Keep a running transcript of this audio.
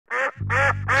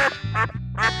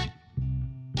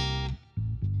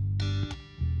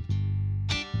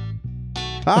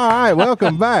All right,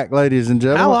 welcome back, ladies and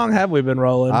gentlemen. How long have we been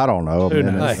rolling? I don't know, a Who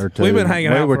minute knows? or two. We've been hanging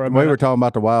out for a minute. We were talking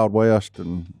about the Wild West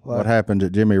and what happened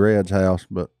at Jimmy Red's house,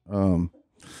 but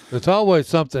there's always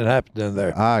something happening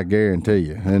there. I guarantee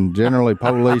you. And generally,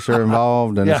 police are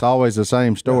involved, and it's always the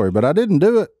same story. But I didn't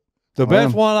do it. The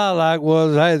best one I like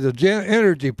was, hey, the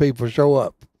energy people show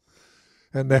up,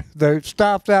 and they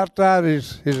stopped outside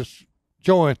his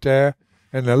joint there,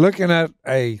 and they're looking at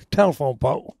a telephone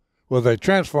pole with a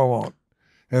transformer on it.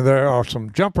 And there are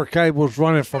some jumper cables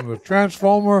running from the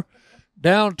transformer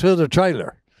down to the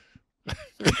trailer.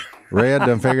 Red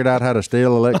done figured out how to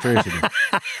steal electricity.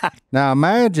 Now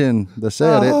imagine the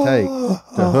set it takes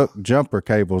to hook jumper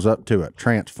cables up to a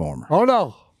transformer. Oh,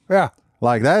 no. Yeah.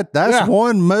 Like that's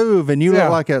one move, and you look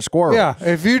like that squirrel. Yeah.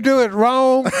 If you do it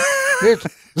wrong, it's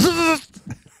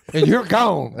and you're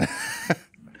gone.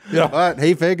 Yeah. But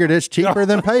he figured it's cheaper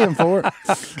than paying for it.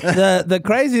 The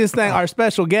craziest thing, our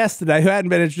special guest today, who hadn't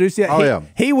been introduced yet,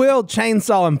 he will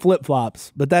chainsaw and flip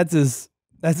flops, but that's as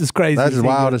crazy. That's as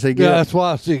wild as he gets. Yeah, that's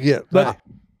wild as he gets. But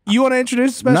you want to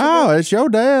introduce the special No, guest? it's your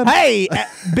dad. Hey,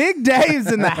 Big Dave's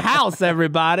in the house,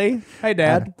 everybody. Hey,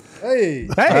 Dad. Hey.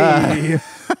 Hey.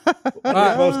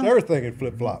 Most everything in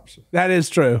flip flops. That is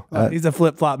true. He's a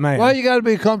flip flop man. Well, you got to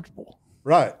be comfortable.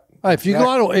 Right. Hey, if you're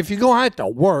going to have to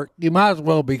work, you might as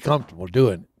well be comfortable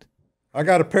doing it. I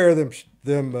got a pair of them.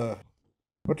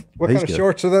 What kind of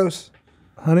shorts are those?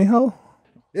 Honey hole?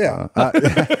 Yeah.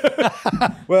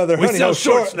 Well, they're honey hole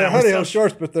shorts. They're honey hole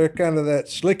shorts, but they're kind of that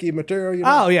slicky material. You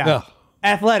know? Oh yeah.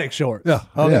 Athletic shorts. Yeah.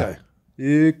 Okay. Yeah.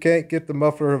 You can't get the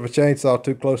muffler of a chainsaw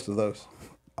too close to those.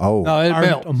 Oh, no, it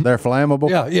melts. They're flammable.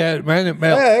 Yeah, man, it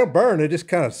melts. Yeah, they'll burn. They just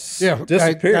kind of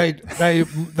disappear.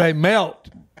 They melt,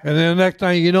 and then the next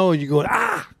thing you know, you go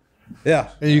Yeah.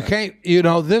 and you can't.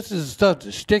 This is stuff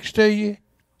that sticks to you,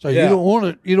 so you don't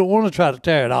want to try to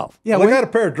tear it off. Yeah, Well, they got a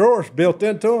pair of drawers built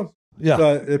into them. Yeah.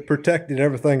 So it protected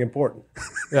everything important.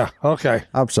 Yeah. Okay.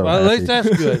 I'm so Well, at happy. least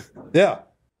that's good. Yeah.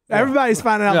 Everybody's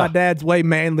finding out my dad's way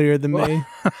manlier than me.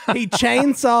 He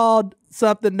chainsawed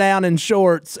something down in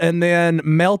shorts and then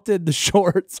melted the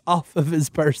shorts off of his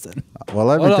person. Well,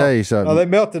 let me tell you something. Oh, they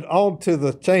melted onto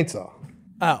the chainsaw.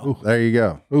 Oh. There you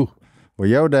go. Ooh. Well,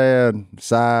 your dad,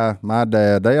 Si, my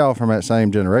dad, they all from that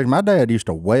same generation. My dad used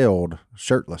to weld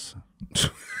shirtless.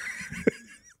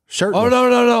 Shirtless. Oh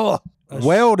no.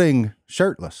 Welding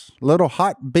shirtless. Little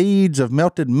hot beads of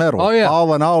melted metal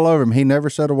falling all over him. He never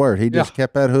said a word. He just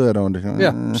kept that hood on.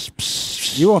 Yeah.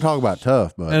 You won't talk about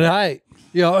tough, bud. And hey,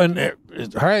 and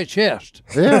it's hairy chest.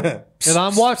 Yeah. And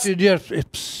I'm watching just.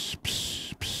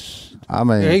 I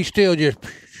mean, He's still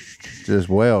just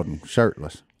welding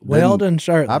shirtless. Welding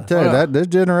shirtless. I'm telling you, this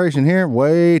generation here,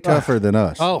 way tougher than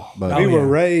us. But We were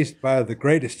raised by the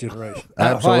greatest generation.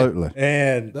 absolutely.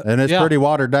 And And it's pretty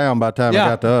watered down by the time it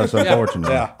got to us,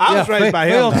 unfortunately. yeah. I was raised by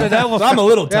him. Said that was, So I'm a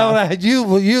little tough.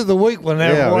 You the weak one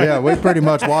there, boy. Yeah, we pretty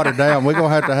much watered down. We're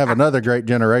going to have another great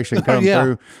generation come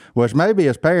through, which maybe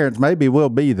as parents, maybe we'll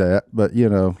be that. But,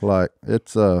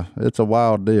 it's a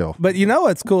wild deal. But you know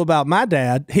what's cool about my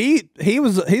dad? He's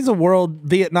a world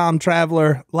Vietnam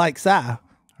traveler like Si.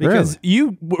 Because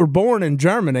you were born in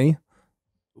Germany,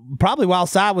 probably while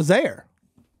Si was there.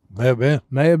 May have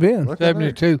been.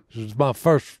 72. This was my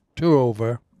first tour over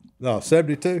there. No,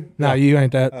 72. No, you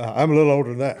ain't that. I'm a little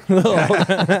older than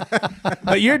that.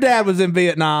 But your dad was in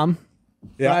Vietnam,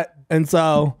 right? And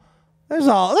so there's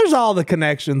all the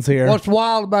connections here. What's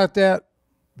wild about that?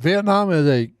 Vietnam is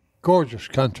a gorgeous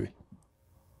country.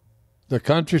 The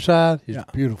countryside is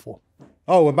beautiful.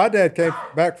 Oh, when my dad came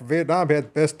back from Vietnam, he had the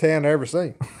best tan I ever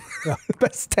seen.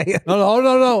 Best tan. No.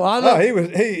 I know. No,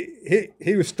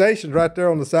 he was stationed right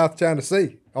there on the South China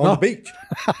Sea on the beach.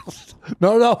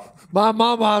 No. My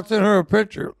mama, I sent her a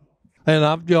picture, and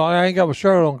I ain't got my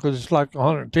shirt on because it's like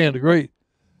 110 degrees.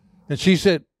 And she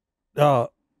said,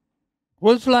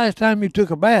 "When's the last time you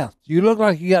took a bath? You look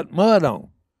like you got mud on."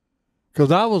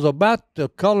 Because I was about the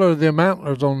color of them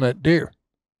antlers on that deer.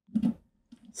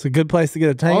 It's a good place to get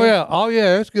a tan. Oh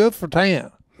yeah, it's good for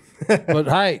tan. But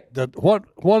hey,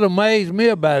 what amazed me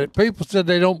about it, people said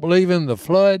they don't believe in the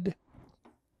flood.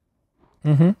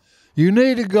 Mm-hmm. You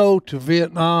need to go to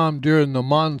Vietnam during the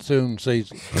monsoon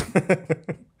season.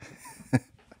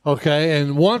 Okay,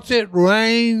 and once it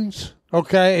rains,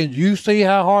 and you see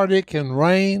how hard it can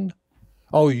rain,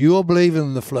 you'll believe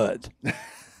in the flood.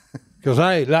 Because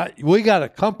we got a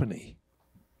company.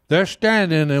 They're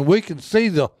standing and we can see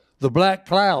the black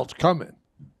clouds coming.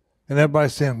 And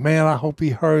everybody's saying, man, I hope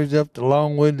he hurries up the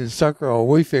long-winded sucker or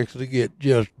we fix to get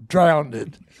just drowned.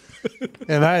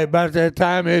 And about that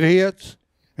time it hits,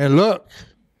 and look,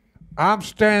 I'm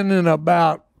standing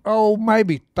about,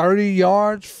 maybe 30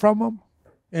 yards from them.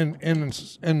 in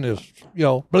this,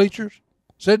 bleachers,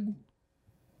 sitting.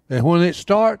 And when it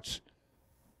starts,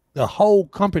 the whole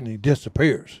company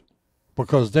disappears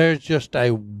because there's just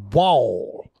a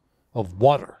wall of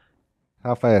water.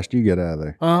 How fast you get out of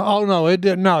there? Oh no, it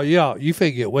didn't. No, you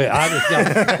figure get wet. I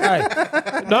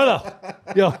just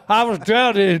no. I was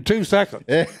drowned in 2 seconds.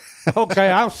 Yeah.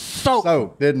 Okay, I'm soaked.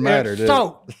 So didn't matter, did it?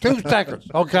 Soaked 2 seconds.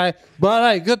 Okay,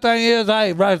 but hey, good thing is,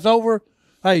 hey, right, it's over.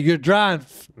 Hey, you're dry in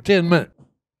 10 minutes.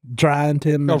 Dry in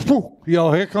 10 minutes.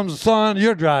 Here comes the sun.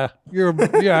 You're dry. You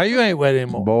ain't wet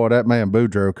anymore. Boy, that man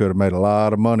Boudreaux could have made a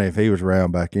lot of money if he was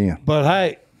around back in. But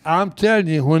hey, I'm telling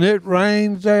you, when it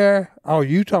rains there,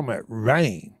 you talking about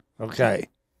rain? Okay.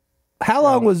 How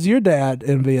long was your dad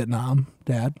in Vietnam,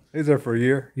 Dad? He's there for a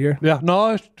year. Yeah,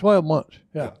 no, it's 12 months.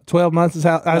 Yeah. 12 months is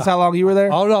that's how long you were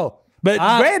there? Oh, no. But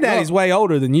Granddaddy's way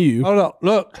older than you. Oh, no.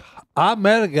 Look, I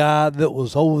met a guy that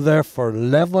was over there for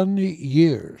 11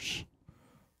 years.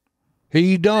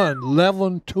 He done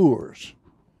 11 tours.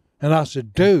 And I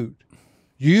said, dude,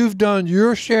 you've done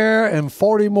your share and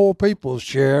 40 more people's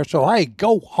share, so hey,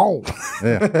 go home.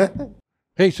 Yeah.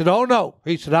 He said, oh, no.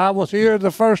 He said, I was here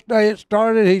the first day it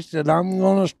started. He said, I'm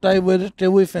going to stay with it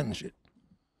till we finish it.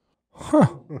 Huh.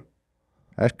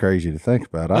 That's crazy to think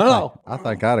about. I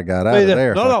think I'd have got out of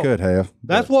there if I could have.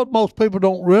 That's what most people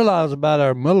don't realize about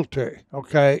our military,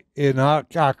 okay? And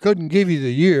I couldn't give you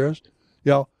the years.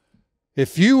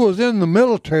 If you was in the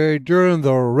military during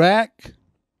the Iraq,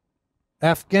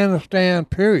 Afghanistan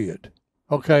period,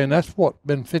 okay, and that's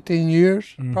been 15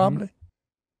 years probably?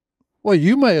 Well,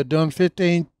 you may have done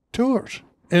 15 tours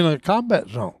in a combat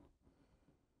zone.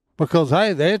 Because,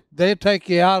 hey, they take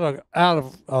you out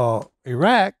of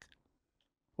Iraq.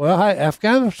 Well, hey,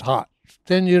 Afghanistan's hot.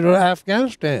 Send you to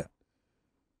Afghanistan.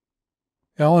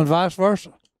 And vice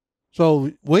versa.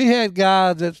 So we had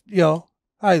guys that,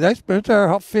 hey, they spent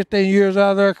their 15 years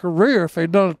out of their career. If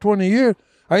they'd done it 20 years,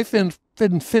 they spent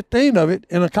 15 of it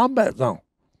in a combat zone.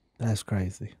 That's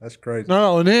crazy. That's crazy.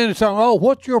 No, and then it's like,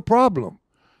 what's your problem?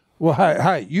 Well,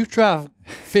 hey, you try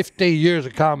 15 years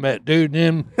of combat, dude,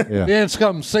 and then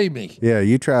come see me. Yeah,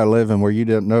 you try living where you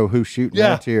didn't know who's shooting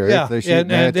at you or if they're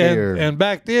shooting at you. And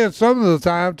back then, some of the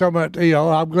time, talking about,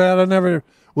 I'm glad I never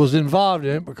was involved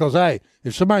in it because, hey,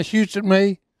 if somebody shoots at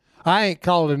me, I ain't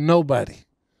calling nobody.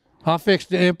 I fixed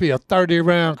to empty a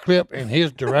 30-round clip in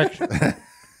his direction.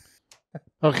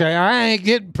 Okay, I ain't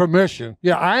getting permission.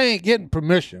 Yeah, I ain't getting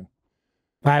permission.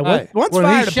 Right, when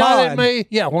he shot at me,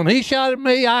 when he shot at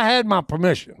me, I had my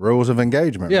permission. Rules of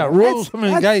engagement. Yeah, rules of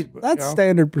engagement. That's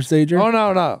standard procedure. Oh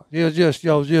no, it was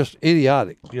just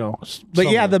idiotic, But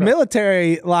yeah, the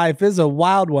military life is a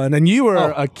wild one, and you were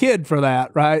a kid for that,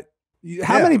 right?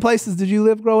 How many places did you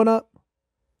live growing up?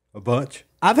 A bunch.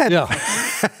 I've had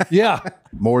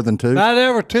More than 2. Not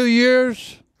ever 2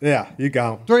 years. Yeah, you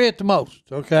gone. 3 at the most.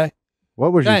 Okay.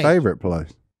 What was your favorite place?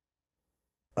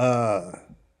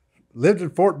 Lived in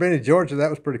Fort Benning, Georgia. That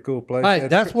was a pretty cool place. Hey,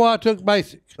 that's why I took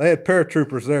basics. They had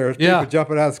paratroopers there. There's people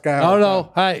jumping out of the sky. Oh,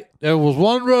 no. Hey, there was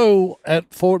one rule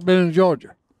at Fort Benning,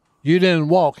 Georgia. You didn't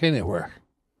walk anywhere.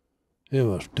 It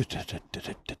was,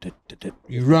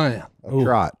 you ran. That's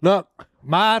right. Look,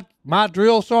 my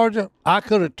drill sergeant, I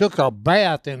could have took a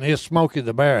bath in his Smokey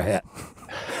the Bear hat.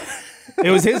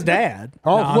 It was his dad.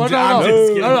 No.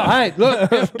 Hey, look,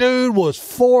 this dude was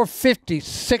 4'50",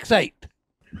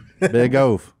 6'8". Big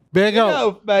oaf. Big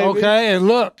oaf, baby. Okay, and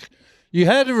look, you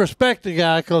had to respect the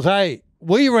guy because, hey,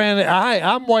 we ran it.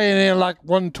 I'm weighing in like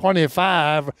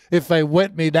 125 if they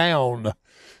wet me down.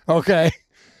 Okay.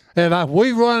 And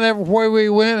we run everywhere we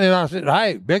went, and I said,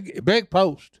 hey, big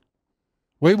post.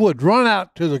 We would run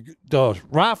out to the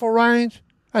rifle range.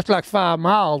 That's like 5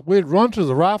 miles. We'd run to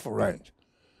the rifle range.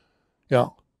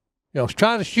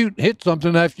 Try to shoot and hit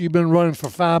something after you've been running for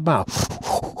 5 miles.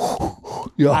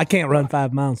 I can't run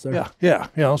 5 miles, sir.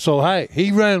 Yeah. So, hey,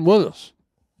 he ran with us.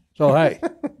 So, hey.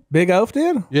 Big Oaf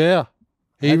did? Yeah.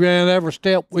 He ran every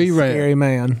step we ran. Scary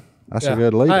man. That's a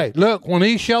good leader. Hey, look, when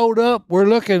he showed up, we're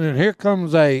looking, and here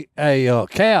comes a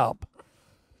cab.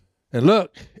 And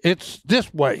look, it's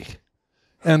this way.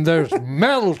 And there's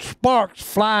metal sparks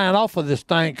flying off of this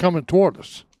thing coming toward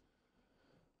us.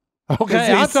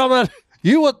 Okay, I'm talking about,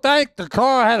 you would think the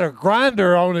car had a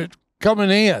grinder on it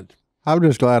coming in. I'm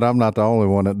just glad I'm not the only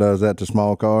one that does that to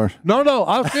small cars. No,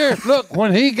 I'm serious. Look,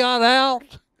 when he got out,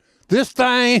 this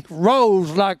thing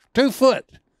rose like 2 foot.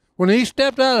 When he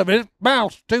stepped out of it, it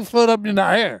bounced 2 foot up in the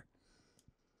air.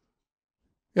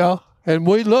 And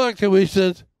we looked and we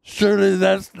said, surely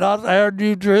that's not our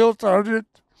new drill sergeant.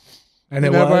 And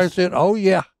everybody said, oh,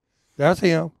 yeah, that's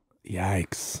him.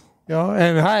 Yikes.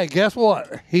 And hey, guess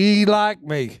what? He liked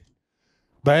me.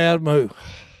 Bad move.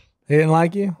 He didn't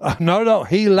like you? No,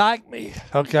 he liked me.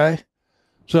 Okay.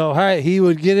 So, hey, he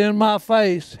would get in my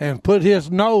face and put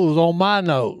his nose on my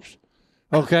nose.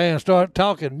 Okay, and start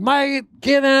talking. Mate,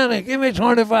 get in and give me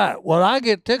 25. Well, I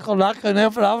get tickled. I couldn't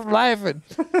help it. I was laughing.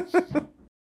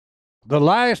 The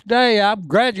last day I'm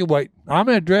graduating, I'm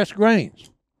in dress greens.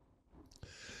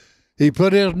 He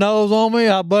put his nose on me.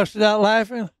 I busted out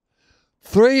laughing.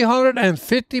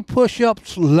 350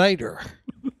 push-ups later,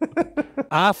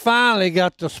 I finally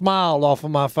got the smile off of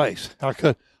my face. I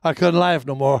couldn't laugh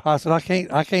no more. I said, I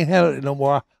can't handle it no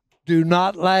more. Do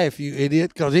not laugh, you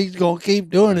idiot, because he's gonna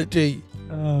keep doing it to you.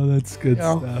 Oh, that's good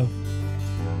stuff.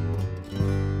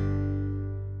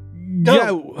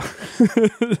 Go.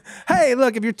 Hey,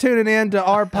 look, if you're tuning in to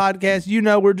our podcast, you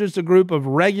know we're just a group of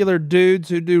regular dudes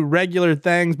who do regular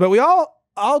things, but we all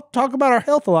talk about our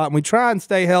health a lot, and we try and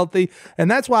stay healthy, and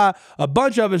that's why a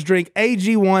bunch of us drink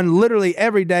AG1 literally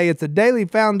every day. It's a daily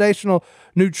foundational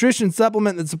nutrition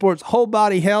supplement that supports whole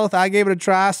body health. I gave it a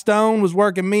try. Stone was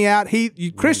working me out.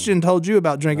 Christian told you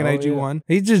about drinking AG1. Yeah.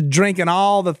 He's just drinking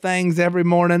all the things every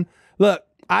morning. Look,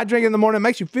 I drink it in the morning. It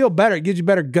makes you feel better. It gives you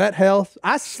better gut health.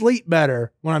 I sleep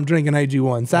better when I'm drinking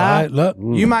AG1. Si, right, look.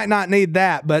 You might not need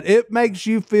that, but it makes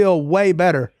you feel way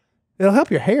better. It'll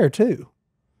help your hair, too.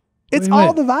 It's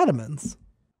all the vitamins.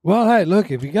 Well, hey,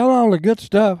 look, if you got all the good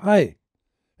stuff, hey,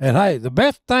 the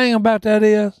best thing about that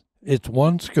is it's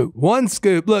one scoop. One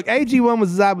scoop. Look, AG1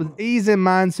 was designed with ease in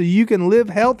mind so you can live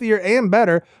healthier and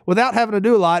better without having to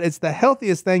do a lot. It's the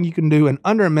healthiest thing you can do in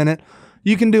under a minute.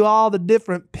 You can do all the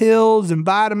different pills and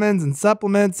vitamins and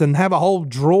supplements and have a whole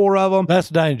drawer of them. That's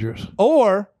dangerous.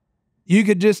 Or you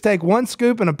could just take one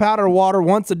scoop in a powder of water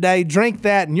once a day, drink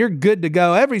that, and you're good to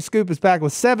go. Every scoop is packed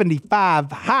with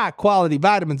 75 high-quality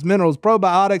vitamins, minerals,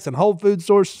 probiotics, and whole food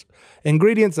source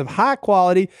ingredients of high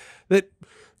quality that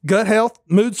gut health,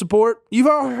 mood support. You've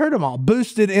already heard them all.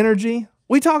 Boosted energy.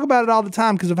 We talk about it all the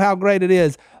time because of how great it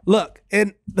is. Look,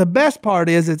 and the best part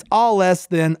is it's all less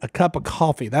than a cup of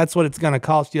coffee. That's what it's going to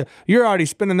cost you. You're already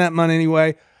spending that money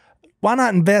anyway. Why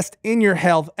not invest in your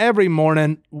health every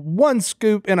morning? One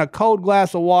scoop in a cold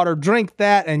glass of water, drink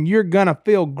that, and you're going to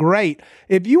feel great.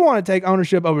 If you want to take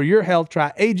ownership over your health,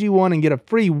 try AG1 and get a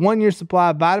free 1-year supply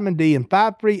of vitamin D and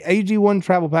 5 free AG1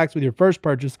 travel packs with your first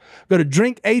purchase. Go to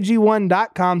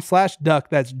drinkag1.com/duck.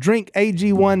 That's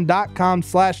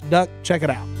drinkag1.com/duck. Check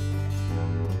it out.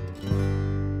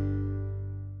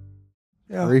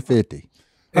 Yeah. 350.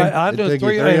 I do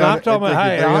 300. I'm talking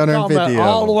about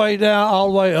all the way down,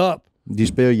 all the way up. Did you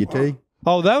spill your tea?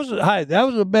 Oh, that was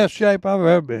the best shape I've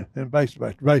ever been in base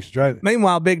training.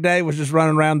 Meanwhile, Big Dave was just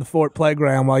running around the fort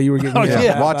playground while you were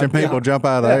getting watching people jump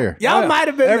out of the air. Y'all might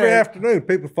have been every there. afternoon.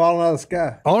 People falling out of the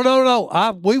sky. Oh no!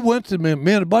 We went to me and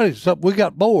the buddies. We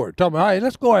got bored. Told me, hey,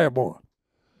 let's go airborne.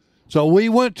 So we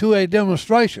went to a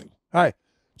demonstration. Hey,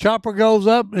 chopper goes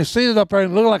up and it's seated up there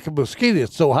and it looked like a mosquito.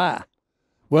 It's so high.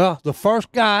 Well, the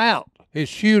first guy out, his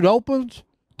chute opens,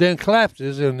 then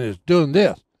collapses and is doing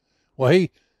this. Well,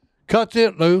 he cuts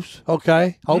it loose,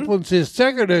 okay, opens his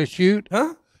secondary chute.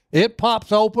 Huh? It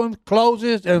pops open,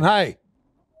 closes, and hey,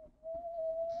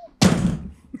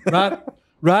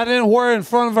 right in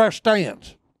front of our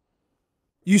stands.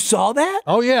 You saw that?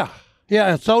 Oh, yeah.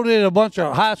 Yeah, and so did a bunch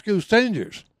of high school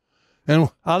seniors. And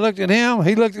I looked at him,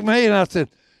 he looked at me, and I said,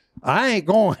 I ain't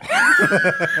going.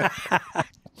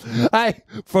 Hey,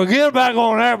 forget about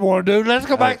going airborne, dude. Let's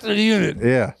go back to the unit.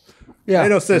 Yeah. Yeah.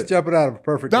 Ain't no sense jumping out of a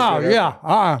perfect. No,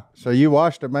 yeah. So you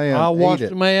watched a man I watched eat it.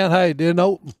 the man, hey, didn't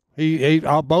open. He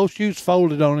both chutes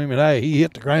folded on him, and hey, he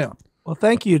hit the ground. Well,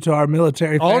 thank you to our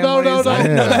military families. No. I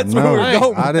didn't know that's where we were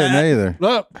going. I didn't either.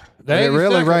 Look, It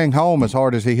really rang home as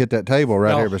hard as he hit that table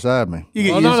right here beside me. You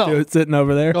get used to it sitting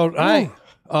over there. Hey,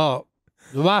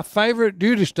 my favorite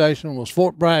duty station was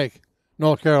Fort Bragg,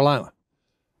 North Carolina.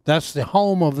 That's the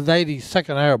home of the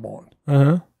 82nd Airborne.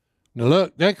 Uh-huh. Now,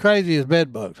 look, they're crazy as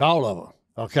bedbugs, all of them,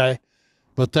 okay?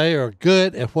 But they are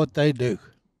good at what they do.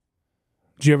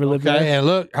 Did you ever live there? And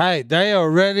look, hey, they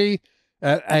are ready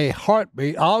at a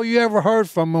heartbeat. All you ever heard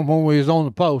from them when we was on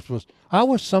the post was, I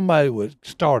wish somebody would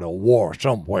start a war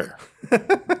somewhere.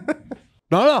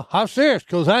 No, I'm serious,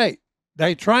 because, hey,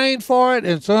 they trained for it,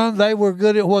 and son, they were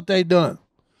good at what they done.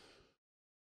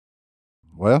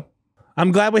 Well,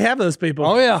 I'm glad we have those people.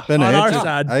 Oh, yeah. On our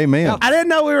side. Amen. I didn't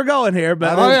know we were going here,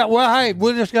 but Well, hey,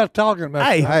 we just got talking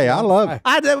about it. Hey, I love it.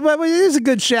 But it is a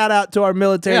good shout out to our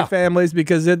military families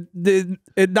because it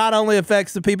not only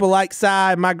affects the people like Si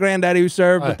and my granddaddy who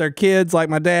served, but their kids like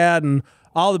my dad and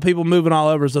all the people moving all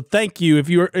over. So thank you. If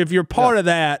you're part of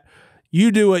that,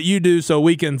 you do what you do so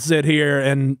we can sit here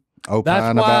and Opine That's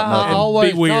why about I nothing.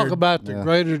 always Be weird. talk about the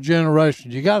greater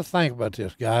generations. You got to think about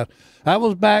this, guys. That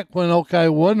was back when,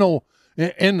 wasn't no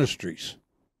industries.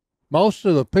 Most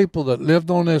of the people that lived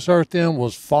on this earth then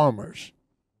was farmers,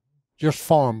 just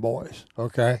farm boys,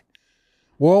 okay?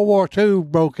 World War II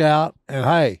broke out, and,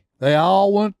 hey, they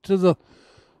all went to the,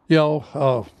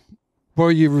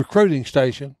 where your recruiting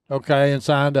station, okay, and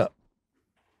signed up.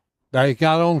 They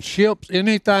got on ships,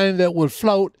 anything that would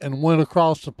float, and went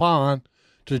across the pond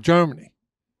to Germany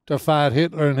to fight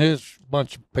Hitler and his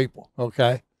bunch of people,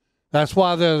 okay? That's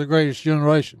why they're the greatest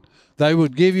generation. They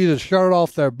would give you the shirt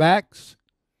off their backs.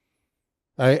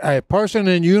 A person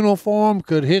in uniform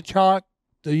could hitchhike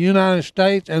the United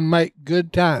States and make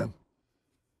good time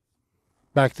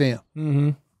back then. Mm-hmm.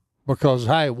 Because,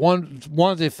 hey, once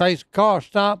they faced a car,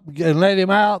 stop and let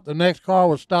him out, the next car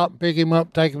would stop and pick him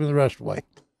up, take him the rest of the way.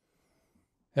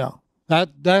 Yeah.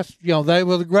 That's they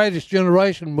were the greatest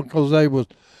generation because they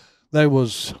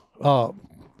was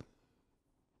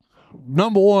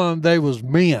number one, they was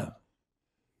men.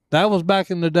 That was back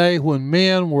in the day when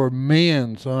men were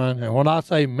men, son. And when I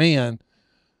say men,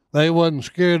 they wasn't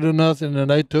scared of nothing and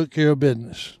they took care of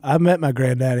business. I met my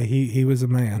granddaddy. He was a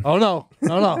man. Oh, no.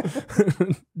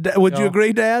 Would you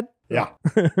agree, Dad? Yeah.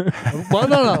 Well,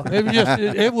 no.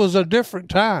 It was a different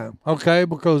time, okay?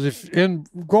 Because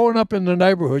growing up in the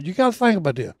neighborhood, you got to think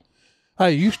about this.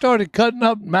 Hey, you started cutting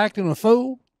up and acting a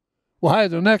fool. Well, hey,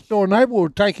 the next door neighbor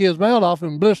would take his belt off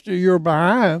and blister your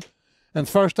behind. And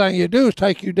the first thing you do is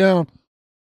take you down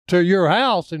to your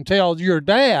house and tell your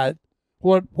dad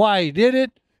why he did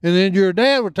it. And then your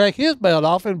dad would take his belt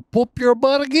off and whoop your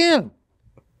butt again.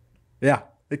 Yeah.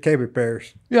 It came in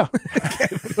pairs. Yeah.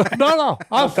 No.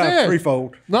 I'm Sometimes serious.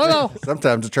 threefold. No.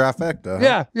 Sometimes a trifecta.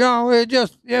 Yeah.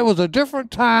 It was a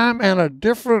different time and a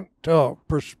different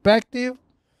perspective.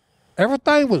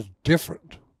 Everything was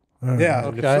different. Yeah.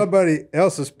 Okay. If somebody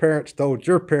else's parents told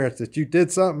your parents that you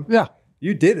did something, Yeah.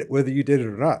 you did it whether you did it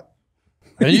or not.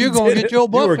 And you're going to get your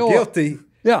butt You were tore up. guilty,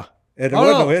 Yeah. and there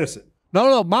wasn't no innocent.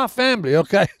 No, my family,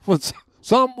 okay, when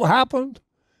something happened,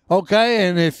 okay,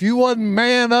 and if you wasn't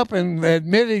man up and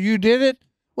admitted you did it,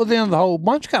 well, then the whole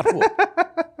bunch got whooped.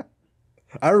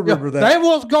 I remember that. They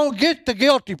was going to get the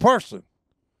guilty person.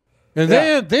 And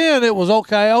then it was,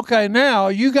 okay, now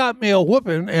you got me a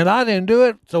whooping and I didn't do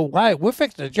it, so, hey, we're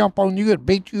fixing to jump on you and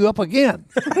beat you up again.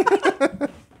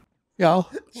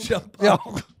 Jump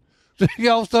up.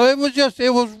 So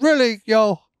it was really,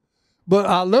 but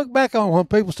I look back on when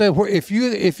people say, if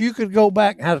you could go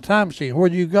back and had a time machine, where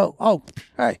do you go? Oh,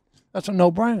 hey, that's a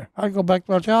no-brainer. I'd go back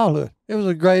to my childhood. It was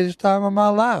the greatest time of my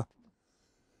life.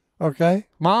 Okay?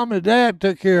 Mom and Dad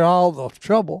took care of all the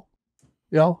trouble.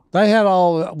 They had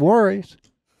all the worries.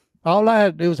 All I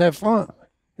had to do was have fun.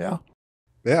 Yeah.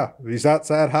 Yeah. If he's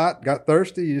outside hot, got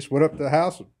thirsty, you just went up to the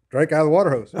house and drank out of the water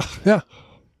hose. Yeah.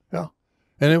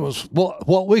 And it was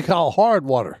what we call hard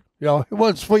water. It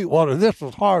wasn't sweet water. This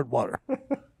was hard water.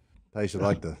 Tasted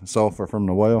like the sulfur from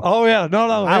the well. Oh, yeah. No.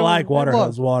 I like water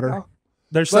hose water.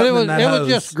 There's something in that it hose. was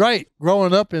just great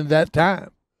growing up in that time.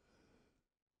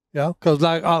 Because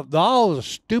like all the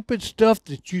stupid stuff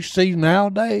that you see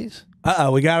nowadays.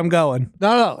 We got him going.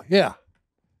 No, yeah.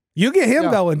 You get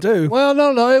him going too. Well,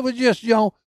 no, it was just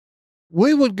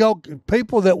we would go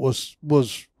people that was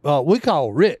we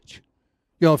call rich.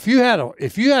 If you had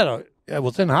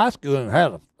was in high school and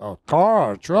had a car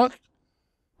or a truck,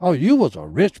 you was a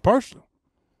rich person.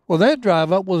 Well, they'd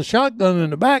drive up with a shotgun in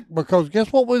the back because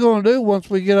guess what we're going to do once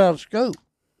we get out of school?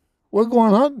 We're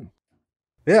going hunting.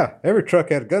 Yeah. Every truck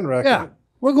had a gun rack. Yeah,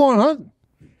 we're going hunting.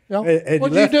 And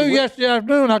What you did you left do it with- yesterday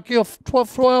afternoon? I killed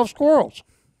 12 squirrels.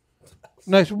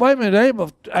 And they said, wait a minute, they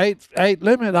ain't a eight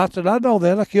limit. I said, I know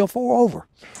that. I killed 4 over.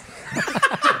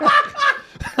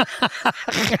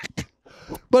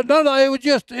 But no, it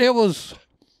was,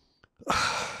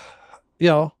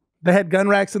 They had gun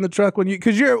racks in the truck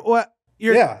because you're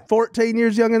 14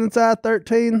 years younger than Si,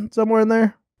 13, somewhere in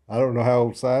there? I don't know how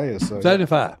old Si is. So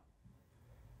 75.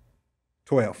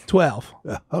 12. 12.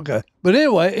 Yeah, okay. But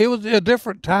anyway, it was a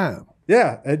different time.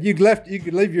 Yeah. And you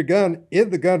could leave your gun in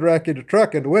the gun rack in the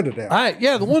truck and the window down. Hey,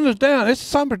 yeah, the windows down. It's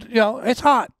summer, it's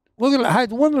hot. Look at hey,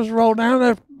 the windows roll down.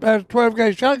 There's a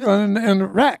 12-gauge shotgun in the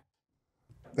rack.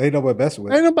 Ain't nobody messing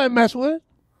with Ain't it. nobody messing with it.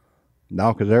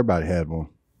 No, because everybody had one.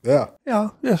 Yeah.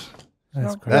 Yes.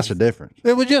 That's the difference.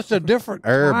 It was just a different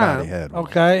Everybody time, had one.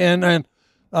 okay, and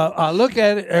I look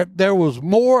at it. There was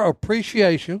more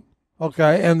appreciation,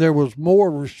 okay, and there was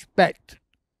more respect.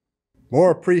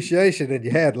 More appreciation and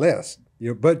you had less.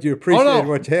 But you appreciated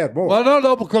what you had more. Well,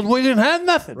 no, because we didn't have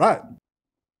nothing. Right.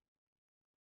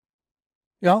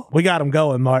 You know? We got him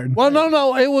going, Martin. Well,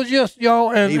 no, it was just, you know,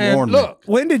 He and warned me. look,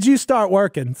 When did you start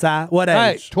working, Si? What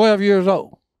hey, age? 12 years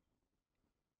old.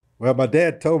 Well, my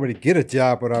dad told me to get a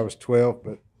job when I was 12,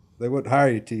 but they wouldn't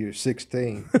hire you till you're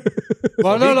 16.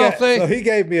 Well, So he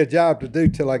gave me a job to do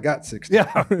till I got 16.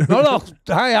 Yeah. No.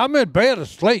 Hey, I'm in bed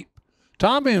asleep.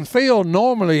 Tommy and Phil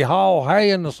normally haul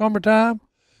hay in the summertime,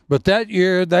 but that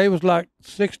year they was like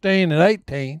 16 and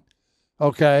 18,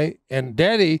 okay, and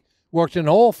Daddy worked in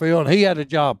the oil field, and he had a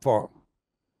job for them.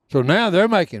 So now they're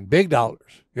making big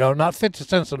dollars, you know, not 50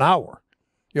 cents an hour,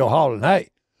 you know, hauling hay.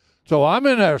 So I'm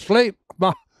in there asleep,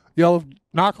 you know,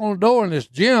 knock on the door, and this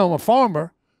Jim, a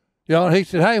farmer, you know, and he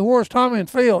said, hey, where's Tommy and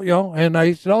Phil, you know, and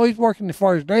he said, oh, he's working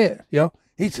for his dad, you know.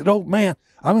 He said, oh, man,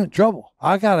 I'm in trouble.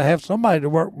 I got to have somebody to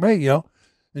work with me, you know.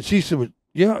 And she said, well,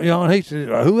 you know, and he said,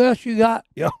 who else you got,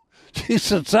 you know. She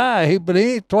said, Si, but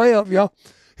he ain't 12, you know.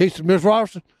 He said, Miss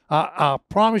Robertson, I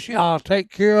promise you I'll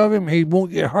take care of him. He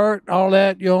won't get hurt, all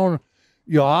that, you know.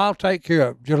 I'll take care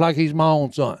of him, just like he's my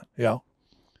own son, you know.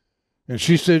 And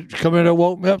she said, come in there,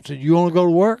 woke me up, said, you want to go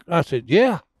to work? I said,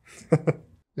 yeah.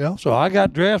 You know, so I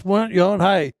got dressed, went, you know, and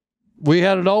hey, we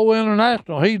had an old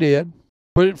International, he did.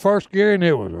 Put it in first gear, and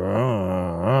it was,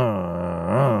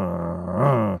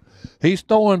 he's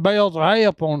throwing bales of hay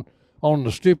up on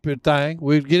the stupid thing.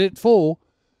 We'd get it full,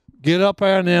 get up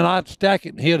there, and then I'd stack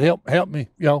it, and he'd help me,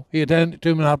 you know. He'd hand it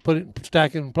to me, and I'd put it and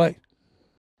stack it in place.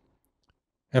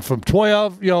 And from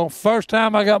 12, you know, first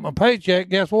time I got my paycheck,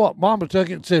 guess what? Mama took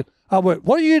it and said, I went,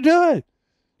 what are you doing?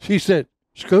 She said,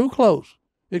 school clothes.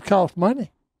 It costs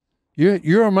money.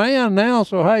 You're a man now,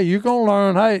 so, hey, you're going to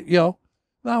learn, hey, you know.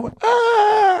 And I went,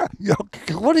 you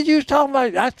know, what did you talking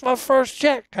about? That's my first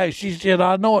check. Hey, she said,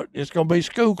 I know it. It's going to be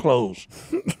school clothes.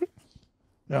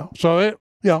 Yeah. So it,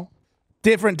 you know.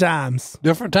 Different times.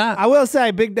 Different time. I will say,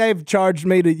 Big Dave charged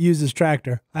me to use his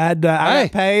tractor. I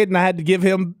got paid, and I had to give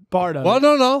him part of it. Well,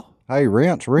 no. Hey,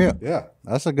 rent. Yeah.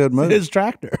 That's a good move. His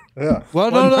tractor. Yeah.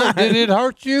 Well, no. Did it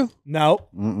hurt you?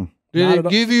 No. Did it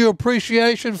give you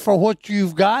appreciation for what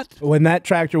you've got? When that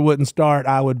tractor wouldn't start,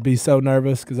 I would be so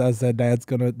nervous because I said, I'm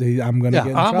gonna get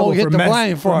in trouble get the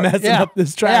blame for messing it. up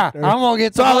this tractor. Yeah, I'm gonna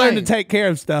get the So I blame. learned to take care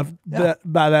of stuff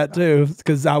by that too,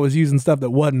 because I was using stuff that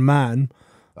wasn't mine.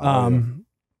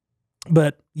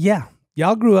 But yeah,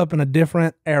 y'all grew up in a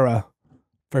different era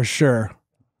for sure.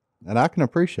 And I can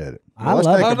appreciate it. I Let's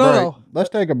love take it. a break. Let's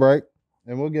take a break,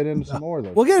 and we'll get into some more of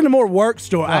those. We'll get into more work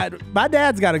story. My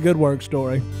dad's got a good work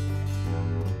story.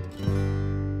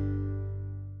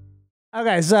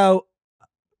 Okay, so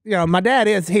you know, my dad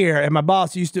is here, and my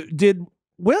boss used to. Did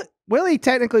Willie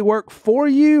technically work for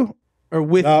you or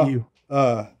with you?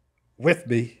 With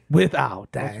me.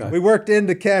 Dang. We worked in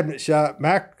the cabinet shop.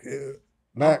 Mac,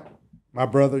 my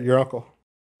brother, your uncle.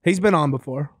 He's been on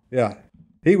before. Yeah.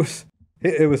 It was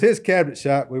his cabinet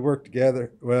shop. We worked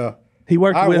together. Well, He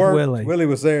worked with Willie. Willie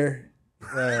was there.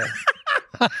 Hey,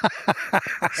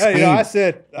 you know, I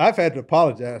said, I've had to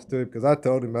apologize to him because I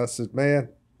told him, I said, man,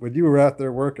 when you were out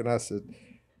there working, I said,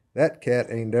 that cat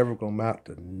ain't never going to amount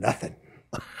to nothing.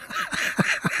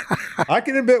 I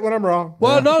can admit when I'm wrong.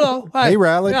 Well, no. Hey, He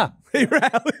rallied. Yeah. He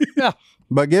rallied. Yeah.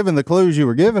 But given the clues you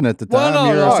were given at the time, Well,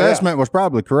 no, your no, assessment was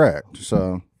probably correct.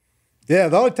 So, Yeah,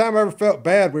 the only time I ever felt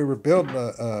bad, we were building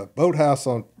a boathouse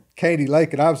on Caney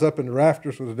Lake, and I was up in the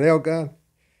rafters with a nail gun,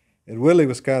 and Willie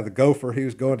was kind of the gopher. He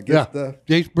was going to get stuff.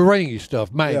 He's bringing you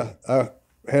stuff, man. Yeah, I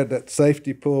had that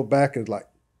safety pulled back and like,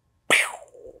 pew.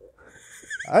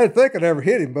 I didn't think I'd ever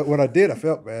hit him, but when I did, I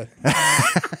felt bad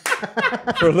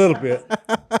for a little bit.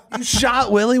 You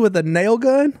shot Willie with a nail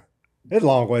gun? It's a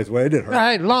long ways away. It didn't hurt.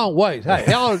 Hey, long ways.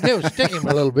 Hey, all it did was stick him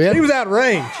a little bit. He was out of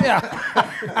range.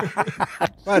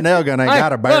 my nail gun ain't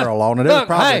got a barrel on it. It was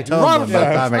probably tumbling by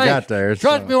the time it got there.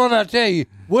 Trust me when I tell you,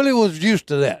 Willie was used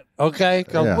to that, okay?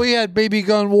 Because we had BB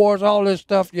gun wars, all this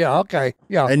stuff. Yeah, okay.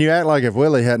 Yeah. And you act like if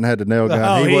Willie hadn't had the nail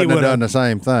gun, he wouldn't have done the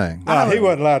same thing. No, he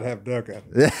wasn't allowed to have a nail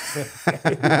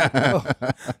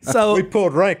gun. So We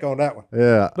pulled rank on that one.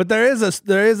 Yeah. but there is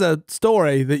a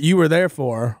story that you were there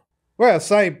for. Well,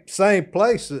 same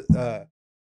place. The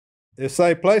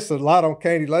same place. A lot on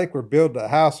Caney Lake. We're building a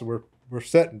house, and we're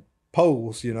setting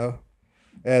poles, you know,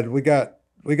 and we got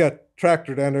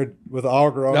tractor down there with an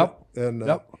auger on it, and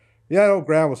yeah, the old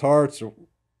ground was hard. So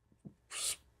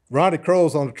Ronnie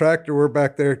Crowell's on the tractor. We're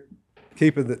back there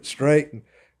keeping it straight. And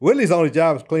Willie's only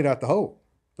job is clean out the hole.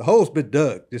 The hole's been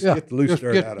dug. Just get the loose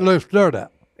dirt out of it. Loose dirt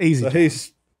out. Easy. So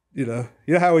he's, you know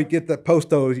how we get that post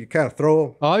hose, you kind of throw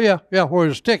them. Oh, yeah, where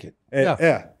to stick it.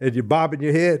 And, and you're bobbing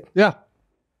your head. Yeah.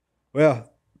 Well,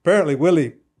 apparently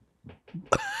Willie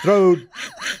throwed,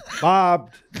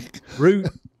 bobbed, root,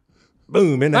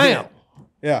 boom, in the head.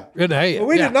 Yeah. In the head. Well,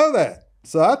 we didn't know that.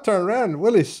 So I turn around and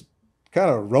Willie's kind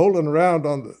of rolling around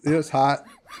it's hot,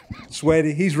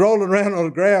 sweaty. He's rolling around on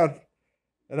the ground.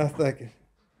 And I'm thinking,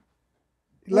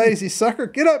 you lazy sucker,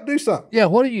 get up, do something. Yeah,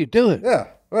 what are you doing? Yeah,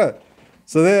 right.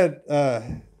 So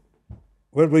then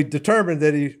when we determined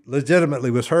that he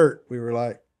legitimately was hurt, we were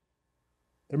like,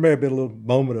 there may have been a little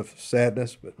moment of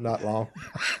sadness, but not long.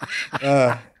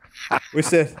 We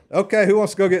said, okay, who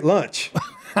wants to go get lunch?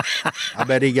 I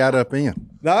bet he got up in.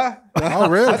 Nah. Oh,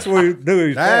 really? That's when we knew he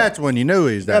was That's when you knew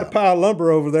he's got a down. pile of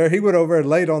lumber over there. He went over and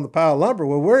laid on the pile of lumber.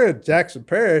 Well, we're in Jackson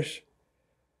Parish.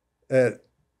 We're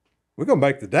going to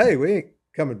make the day. We ain't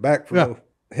coming back from no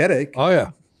headache. Oh,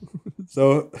 yeah.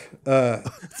 So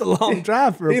It's a long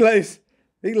drive for he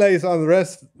lays on the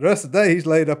rest of the day. He's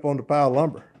laid up on the pile of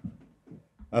lumber.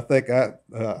 I think I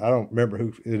don't remember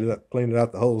who ended up cleaning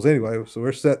out the holes anyway. So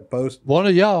we're setting post. One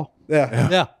of y'all. Yeah.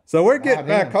 Yeah. So we're getting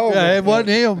back home. Yeah, it wasn't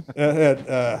him.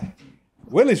 And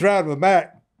Willie's riding with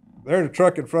Mac. They're in the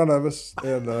truck in front of us,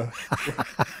 and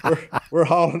we're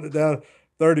hauling it down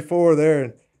 34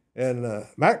 there, and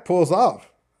Mac pulls off.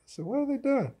 I said, "What are they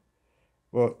doing?"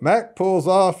 Well, Mac pulls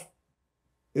off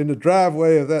in the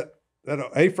driveway of that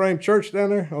A-frame church down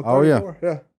there on 34. Oh, yeah.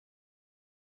 Yeah.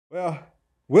 Well,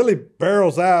 Willie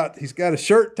barrels out. He's got a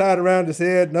shirt tied around his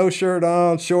head, no shirt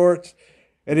on, shorts,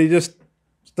 and he just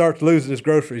starts losing his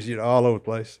groceries, all over the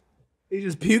place. He's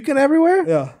just puking everywhere?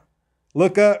 Yeah.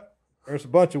 Look up. There's a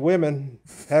bunch of women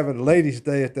having a ladies'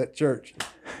 day at that church.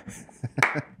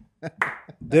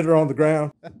 Dinner on the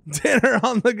ground. Dinner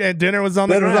was on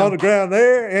the Dinner's ground. on the ground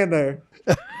there and there.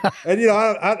 And,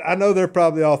 I know they're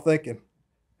probably all thinking,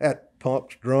 that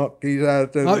punk's drunk. He's out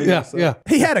of there. Oh, yeah, So yeah.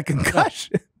 He had a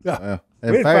concussion. Yeah.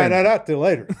 We didn't find that out till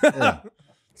later.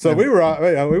 So we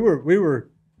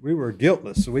were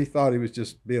guiltless. So we thought he was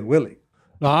just being Willie.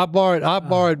 No, I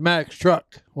borrowed Mac's truck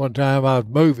one time. I was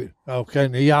moving. Okay,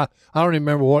 and I don't even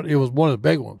remember what it was. One of the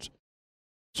big ones.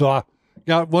 So I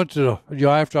went to the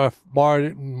after I borrowed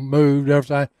it and moved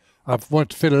everything. I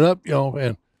went to fill it up,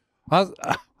 and I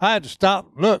had to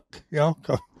stop and look,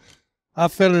 'cause I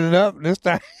filled it up. And this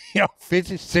time,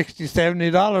 $50, $60,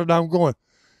 $70, and I'm going.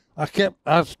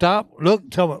 I stopped,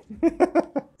 looked, tell me,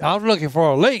 I was looking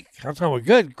for a leak. I was going,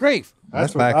 good grief.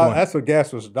 That's back when. That's when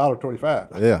gas was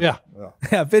 $1.25. Yeah. Yeah.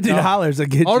 Yeah, $50 to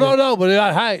get Oh, you. no, but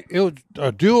it was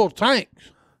a dual tank.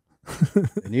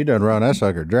 And you done run that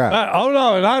sucker dry.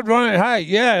 And I'd run it.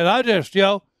 And I just,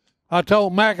 I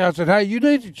told Mac, I said, hey, you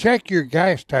need to check your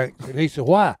gas tanks. And he said,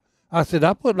 why? I said,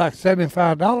 I put like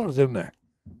 $75 in there.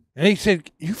 And he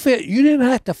said, you didn't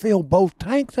have to fill both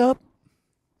tanks up?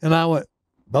 And I went,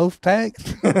 both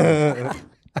tanks?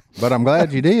 But I'm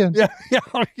glad you did. Yeah.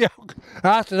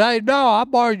 I said, hey, no, I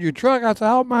borrowed your truck. I said,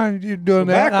 I don't mind you doing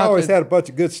that. Mac always had a bunch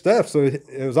of good stuff, so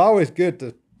it was always good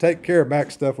to take care of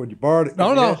Mac's stuff when you borrowed it.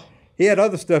 No. He had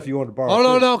other stuff you wanted to borrow.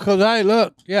 Oh, too. no, because, hey,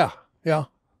 look, yeah.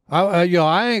 I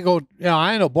ain't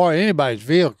gonna borrow anybody's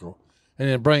vehicle and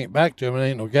then bring it back to him and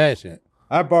ain't no gas in it.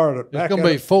 I borrowed it. It's gonna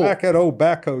be full. Mac had an old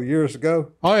backhoe years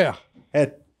ago. Oh, yeah.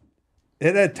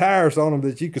 It had tires on them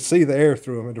that you could see the air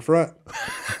through them in the front.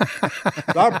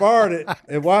 So I borrowed it,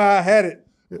 and while I had it,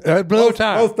 It blew a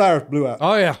tire. both tires blew out.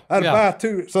 Oh, yeah. I had to Yeah. buy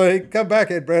two, so he come back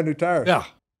and had brand new tires. Yeah.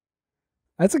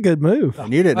 That's a good move.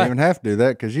 And you didn't even have to do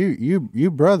that because you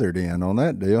brothered in on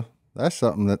that deal. That's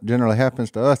something that generally happens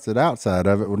to us that outside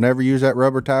of it would never use that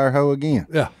rubber tire hoe again.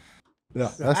 Yeah.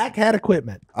 Mac had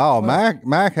equipment. Oh,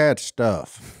 Mac had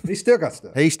stuff. He still got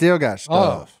stuff. He still got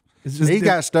stuff. It's just He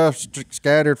got stuff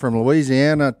scattered from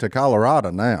Louisiana to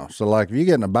Colorado now. So, like, if you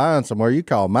get in a bind somewhere, you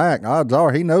call Mac, odds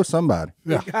are he knows somebody.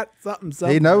 He got something.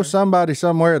 He knows somebody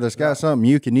somewhere that's got something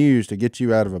you can use to get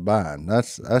you out of a bind.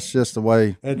 That's just the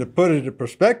way. And to put it into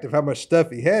perspective, how much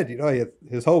stuff he had, he had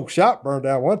his whole shop burned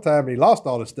down one time, and he lost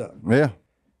all his stuff. Yeah.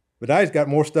 But now he's got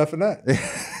more stuff than that.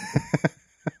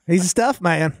 He's a stuff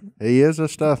man. He is a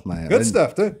stuff man. Good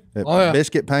stuff too. Oh, yeah.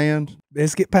 Biscuit pans.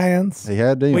 Biscuit pans. He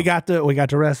had them. We got the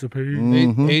recipe.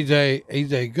 Mm-hmm. He's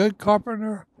a good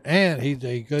carpenter and he's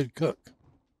a good cook.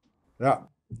 Yeah.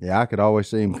 Yeah, I could always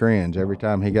see him cringe every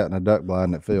time he got in a duck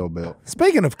blind that Phil built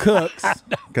Speaking of cooks,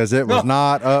 because it was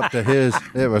not up to his.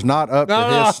 It was not up to his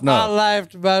I snuff.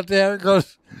 laughed about that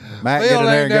because Mac get in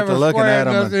there and get to looking at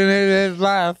him. in his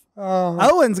life.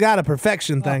 Owen's got a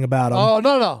perfection thing about him. Oh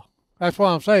no, that's what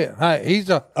I'm saying. Hey, he's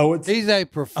a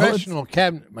professional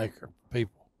cabinet maker.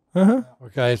 People. Uh-huh.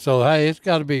 Okay, so hey, it's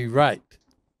got to be right.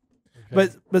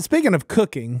 But speaking of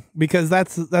cooking, because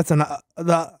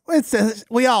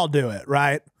we all do it,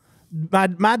 right?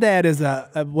 My dad is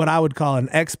a what I would call an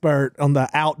expert on the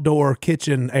outdoor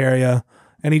kitchen area,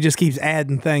 and he just keeps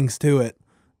adding things to it.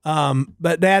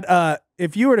 But Dad,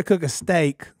 if you were to cook a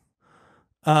steak,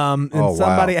 and Oh,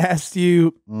 somebody wow. asked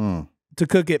you Mm. to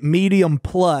cook it medium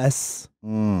plus,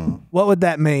 Mm. what would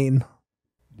that mean?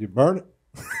 You burn it.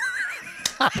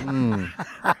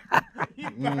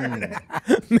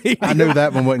 I knew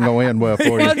that one wasn't going to end well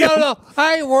for you. No,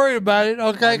 I ain't worried about it,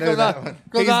 okay? knew that one.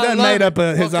 He's done made up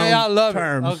his own I love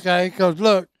terms. it, okay? Because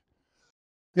look,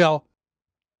 you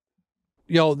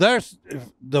know, there's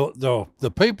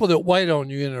the people that wait on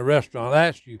you in a restaurant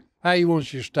ask you, how you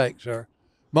want your steak, sir?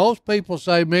 Most people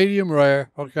say medium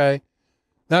rare, okay?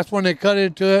 That's when they cut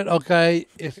into it, okay?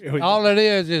 All it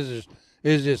is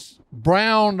it's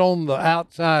browned on the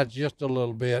outside just a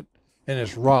little bit, and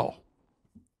it's raw.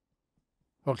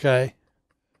 Okay,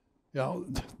 you know,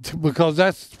 because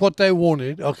that's what they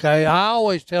wanted. Okay, I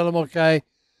always tell them, okay,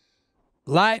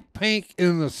 light pink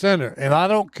in the center, and I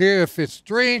don't care if it's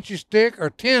 3 inches thick or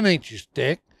 10 inches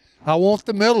thick. I want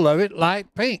the middle of it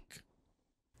light pink.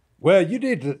 Well, you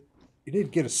need to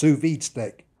get a sous vide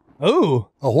steak. Ooh,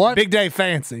 A what? Big Day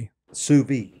Fancy. Sous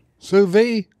vide. Sous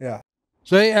vide. Yeah.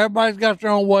 See, everybody's got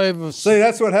their own way of. See,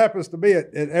 that's what happens to me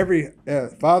at every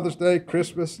Father's Day,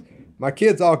 Christmas. My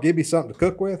kids all give me something to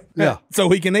cook with. Yeah. So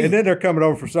we can eat. And then they're coming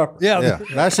over for supper. Yeah. Yeah,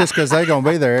 that's just because they're going to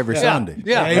be there every Sunday.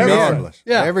 Yeah. Amen. Regardless.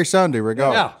 Yeah. Every Sunday,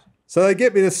 regardless. Yeah. So they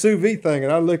get me this sous vide thing,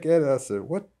 and I look at it. I said,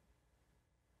 "What?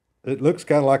 It looks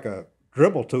kind of like a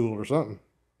dribble tool or something."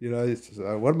 You know, it's,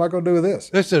 what am I going to do with this?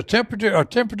 It's a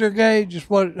temperature gauge. Is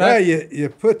what. Well, you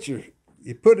put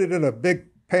it in a big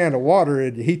pan of water,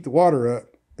 and you heat the water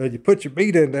up, and you put your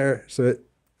meat in there, so it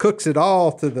cooks it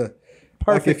all to the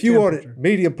perfect. Like if you want it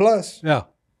medium plus, Yeah.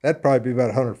 that'd probably be about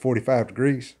 145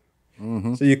 degrees.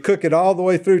 Mm-hmm. So you cook it all the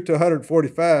way through to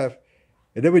 145,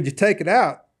 and then when you take it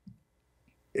out,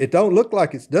 it don't look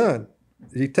like it's done.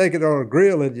 You take it on a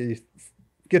grill and you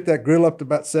get that grill up to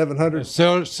about 700.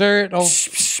 So, sear it on.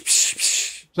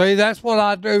 See, that's what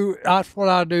I do. That's what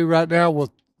I do right now with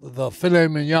the filet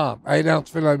mignon, 8-ounce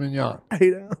filet mignon.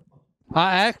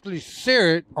 I actually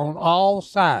sear it on all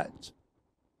sides.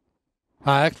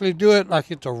 I actually do it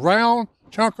like it's a round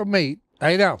chunk of meat,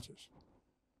 8 ounces.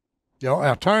 You know,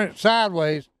 I turn it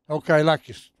sideways. Okay, like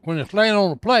when it's laying on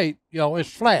the plate, you know, it's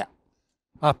flat.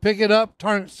 I pick it up,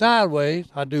 turn it sideways.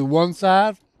 I do one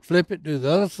side, flip it, do the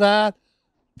other side,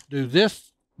 do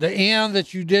this, the end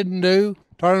that you didn't do,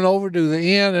 turn it over, do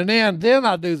the end, and then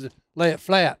I do lay it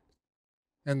flat.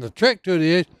 And the trick to it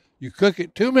is you cook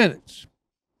it 2 minutes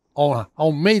on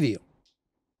medium.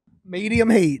 Medium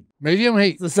heat. Medium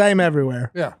heat. It's the same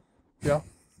everywhere. Yeah. Yeah.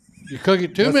 You cook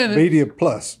it 2 That's minutes. medium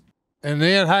plus. And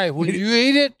then, hey, when you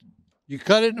eat it, you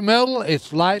cut it in the middle.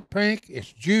 It's light pink.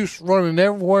 It's juice running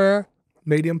everywhere.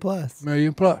 Medium plus.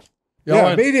 Medium plus.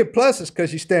 Yeah, medium plus is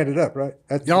because you stand it up, right?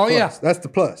 That's the plus. Yeah. That's the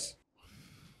plus.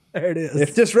 There it is.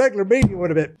 If just regular medium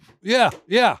would have been.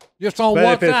 Yeah. Just on But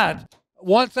one if it's- side.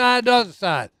 One side, the other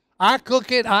side. I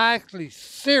cook it. I actually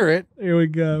sear it, Here we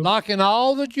go. locking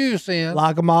all the juice in.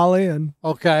 Lock them all in.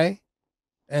 Okay.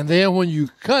 And then when you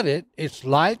cut it, it's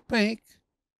light pink.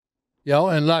 You know,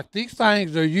 and like these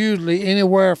things are usually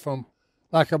anywhere from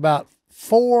like about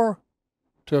 4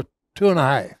 to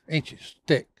 2.5 inches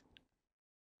thick.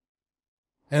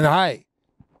 And hey,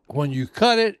 when you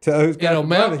cut it, Tell who's got it'll the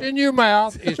melt money. in your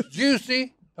mouth. It's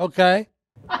juicy. Okay.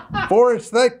 4-inch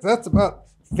steak, that's about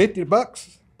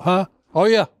 $50. Huh? Oh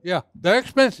yeah. They're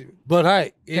expensive, but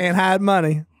hey, Can't hide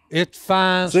money. it's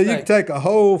fine. So you steak.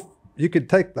 can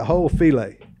take the whole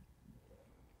filet,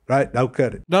 right? Don't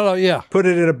cut it. No, yeah. Put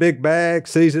it in a big bag,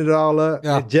 season it all up,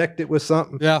 Yeah. inject it with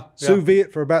something. Yeah. Sous vide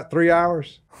it for about 3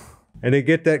 hours, and then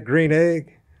get that green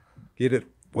egg. Get it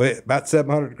about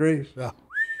 700 degrees. Yeah.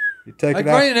 You take That it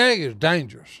out. green egg is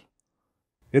dangerous.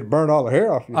 It'd burn all the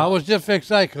hair off you. I was just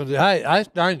fixing to say, because hey, that's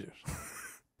dangerous.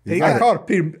 I caught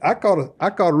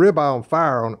a ribeye on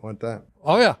fire on it one time.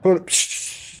 Oh yeah. Put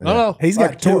it. No. He's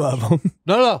Like got two torch. of them.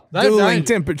 No. That's Dueling dangerous.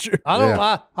 temperature. I don't.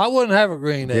 Yeah. I wouldn't have a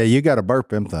green Yeah, egg. you got to burp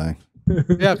them thing.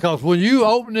 Yeah, because when you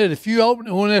open it, if you open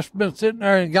it when it's been sitting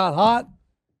there and got hot,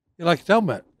 you're like you're talking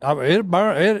about. I mean, it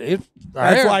burn. It.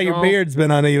 That's why your beard's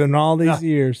been uneven all these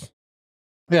years.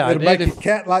 Yeah. It'll make you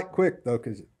cat-like quick though,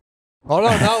 because Oh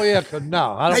no, yeah, 'cause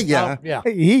no, I don't. Hey, yeah. I don't- yeah.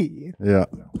 Hey. Yeah.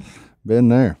 Been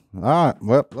there. All right.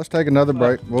 Well, let's take another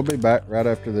break. We'll be back right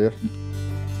after this.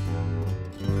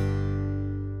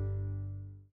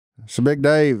 So, Big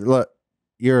Dave, look,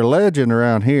 you're a legend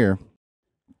around here.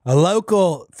 A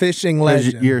local fishing 'Cause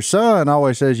legend. your son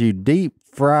always says you deep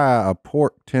fry a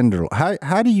pork tenderloin.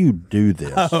 How do you do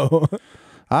this? Oh.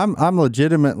 I'm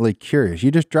legitimately curious. You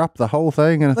just drop the whole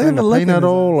thing in a Look at thing the of look in peanut his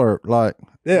oil, or like,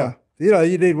 yeah,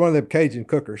 you need one of them Cajun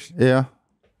cookers. yeah.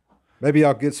 Maybe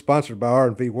I'll get sponsored by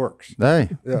R&V Works. Hey,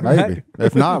 maybe.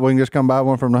 If not, we can just come buy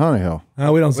one from the Honey Hill.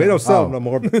 No, we don't sell them no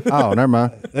more. But Oh, never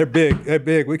mind. they're big. They're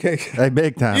big. We can't. They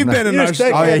big time. You've now. been in You our just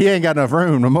take Oh yeah, that- he ain't got enough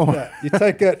room no more. You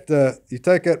take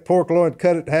that pork loin,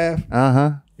 cut it in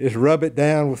half. Just rub it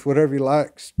down with whatever you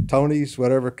like, Tony's,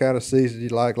 whatever kind of season you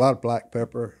like. A lot of black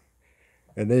pepper,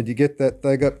 and then you get that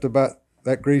thing up to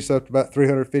that grease up to about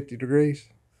 350 degrees.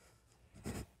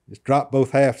 Just drop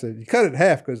both halves. You cut it in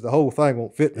half because the whole thing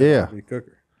won't fit in the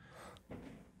cooker.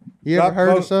 You ever Drop heard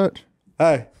of both- such?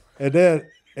 Hey, and then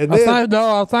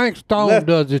I think Stone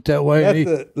does it that way.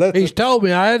 He's told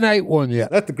me I hadn't ate one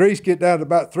yet. let the grease get down to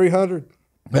about 300,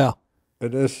 Yeah.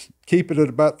 and just keep it at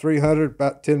about 300,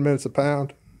 about 10 minutes a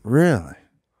pound. Really?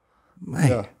 Man.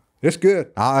 Yeah, it's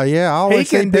good. Yeah, I He always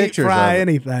see can deep pictures fry of it.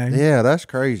 anything. Yeah, that's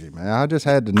crazy, man. I just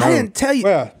had to know. I didn't tell you.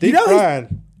 Well, deep you know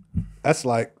frying, that's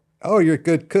like, oh, you're a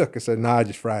good cook. I said, no, I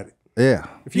just fried it. Yeah.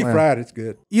 If you fry it, it's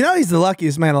good. he's the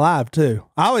luckiest man alive too.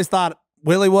 I always thought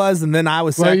Willie was, and then I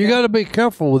was. Well, second. you got to be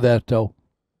careful with that, though.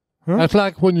 That's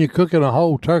like when you're cooking a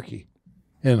whole turkey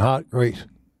in hot grease.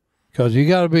 Because you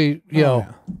got to be, you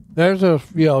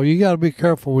got to be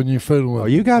careful when you're fooling with. Oh,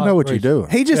 you got to hot know what grease. you're doing.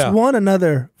 He just won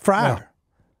another fryer.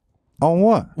 On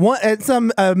what? One at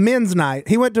some men's night.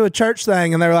 He went to a church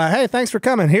thing, and they were like, "Hey, thanks for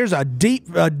coming. Here's a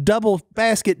double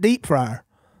basket deep fryer."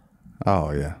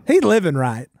 Oh, yeah. He's living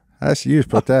right. That's you.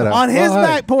 Put that out. On his Well, hey.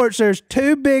 back porch, there's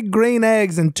 2 big green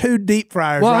eggs and 2 deep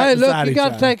fryers. Well, right hey, look, beside you each got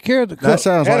to other. take care of the cook. That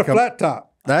sounds And like a flat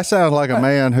top. That sounds like a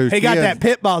man who's He got that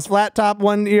Pit Boss flat top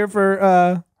one year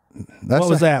for what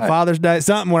was that? Father's Day,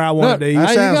 something where I wanted to eat. That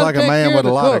Hey, you sounds gotta like a take man care with of a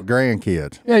the lot cook. of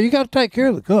grandkids. Yeah, you got to take care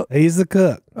of the cook. He's the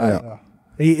cook. Yeah.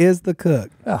 He is the cook.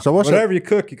 So what's Whatever you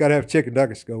cook, you got to have chicken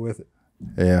nuggets to go with it.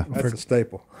 Yeah. That's a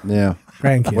staple. Yeah.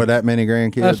 Grandkids. With that many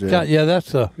grandkids.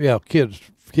 That's kids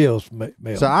kills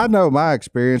meal. So I know my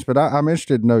experience, but I'm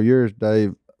interested to know yours,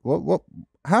 Dave.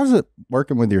 How's it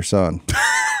working with your son?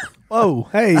 Whoa,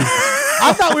 hey.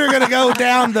 I thought we were going to go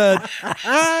down the,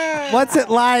 what's it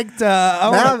like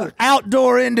to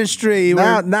outdoor industry.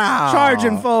 We're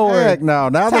charging forward. Heck no.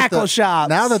 Tackle shops.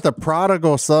 Now that the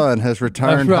prodigal son has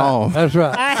returned home. That's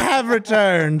right. I have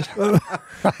returned.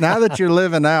 Now that you're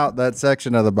living out that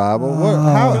section of the Bible,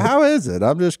 how is it?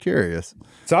 I'm just curious.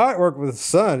 So I work with the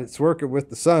son. It's working with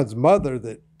the son's mother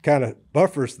that kind of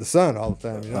buffers the son all the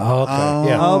time. You know? Okay.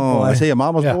 Yeah. Oh, boy. Is he a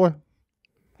mama's boy?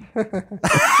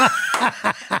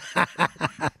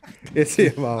 It's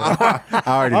him, mama. I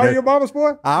already Are knew. you your mama's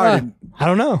boy? I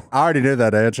don't know. I already knew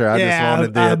that answer. I just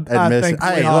wanted the I admission.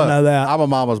 think we all know that. I'm a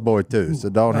mama's boy too, so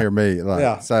don't hear me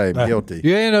say guilty.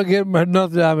 You ain't gonna get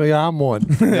nothing. I mean, I'm one.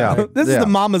 Yeah, This is the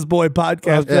Mama's Boy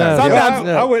podcast. Yeah. Sometimes,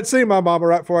 I went to see my mama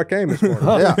right before I came this morning.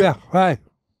 Yeah. Right.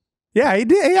 yeah, he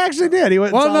did. He actually did. He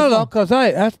went. Well, and saw no, because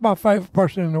hey, that's my favorite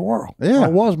person in the world. Yeah. Or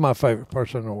was my favorite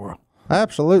person in the world.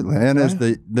 Absolutely. And as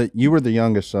you were the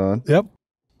youngest son, Yep.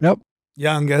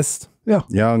 youngest.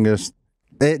 youngest.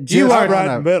 It just You are kinda- right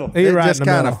in the middle. He It right just in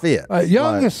the kind of middle. fit.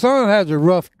 Youngest son has a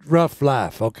rough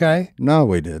life. Okay. No,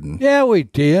 we didn't. Yeah, we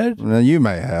did. Well, you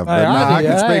may have, but Hey, no, I I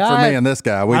can did. speak Hey, for I- me and this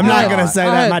guy. We I'm did not going to say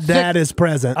I that. had My dad is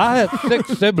present. I had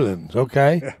 6 siblings.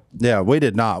 Okay. Yeah, we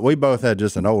did not. We both had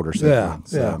just an older sibling.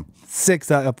 Yeah. 6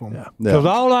 of them. Yeah. Because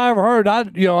all I ever heard, I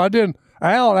didn't.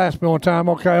 Al asked me one time,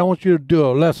 okay, I want you to do a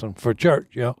lesson for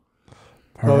church.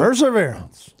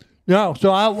 Perseverance. No, so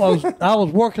I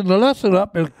was working the lesson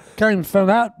up and came to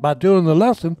find out by doing the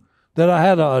lesson that I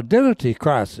had an identity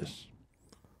crisis.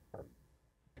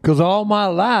 Because all my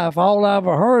life, all I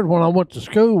ever heard when I went to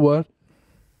school was,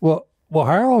 well,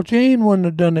 Harold Jean wouldn't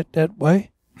have done it that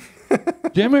way.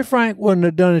 Jimmy Frank wouldn't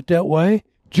have done it that way.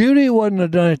 Judy wouldn't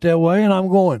have done it that way. And I'm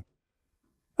going,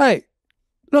 hey,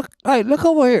 look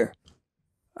over here.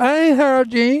 I ain't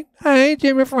Harold Jean. I ain't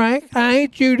Jimmy Frank. I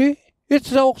ain't Judy.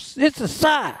 It's a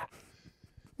sigh.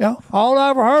 All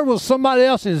I ever heard was somebody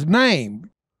else's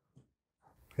name.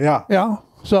 Yeah.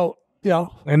 So,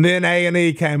 And then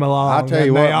A&E came along. I'll tell you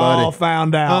and what, they all buddy.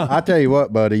 found out. I tell you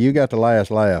what, buddy, you got the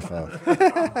last laugh.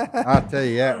 I'll tell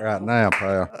you that right now,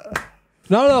 pal.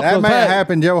 no, That 'cause, may have hey,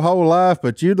 happened your whole life,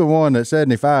 but you the one at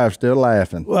 75 still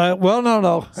laughing. well,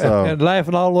 no. So- and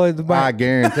laughing all the way to the I back.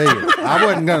 guarantee you. I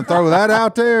wasn't going to throw that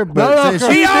out there, but No, since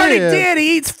he you He already did.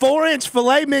 He eats 4-inch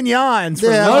filet mignons. For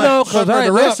Yeah, lunch. No, but 'cause, for hey,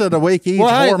 the rest look. of the week, he eats Well,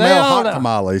 hey, they Hormel all- hot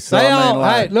tamales. So They I all, mean,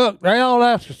 like, hey, look, they all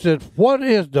asked us, said, what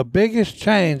is the biggest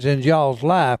change in y'all's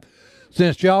life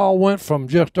since y'all went from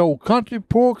just old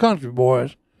poor country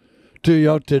boys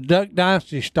to Duck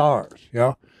Dynasty stars,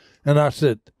 And I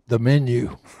said, the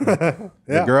menu. the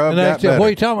grub And they got said, better. what are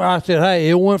you talking about? I said, hey,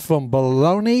 it went from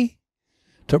bologna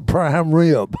to prime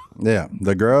rib. Yeah,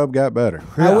 the grub got better.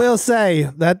 I will say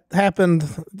that happened,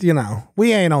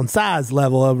 we ain't on size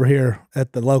level over here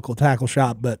at the local tackle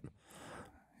shop, but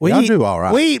Y'all do all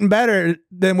right. We eating better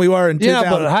than we were in 2000. Yeah,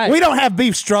 but hey. We don't have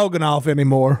beef stroganoff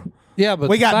anymore. Yeah, but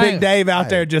We got Big Dave out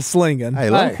there just slinging. Hey,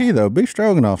 low key though, beef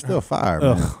stroganoff still fire,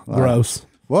 man. Ugh, Like, gross.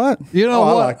 What? You know I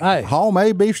what? like it. Hey,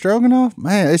 Homemade beef stroganoff?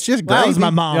 Man, it's just gravy. That was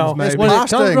my mom's, yo, maybe. when it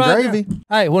Pasta comes and right gravy. down-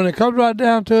 hey, when it comes right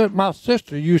down to it, my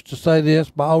sister used to say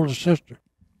this. My older sister,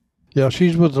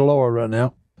 she's with the Lord right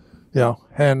now.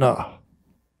 And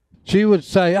she would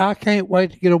say, "I can't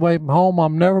wait to get away from home.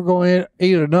 I'm never going to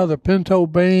eat another pinto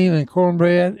bean and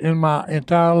cornbread in my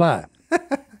entire life."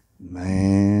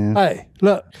 Man, Hey,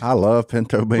 look, I love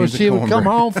pinto beans when she and would come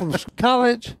cornbread. home from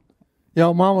college,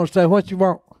 Mama would say, "What you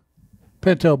want?"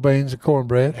 Pinto beans and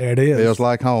cornbread. There it is. Feels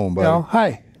like home, buddy.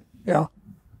 Hey,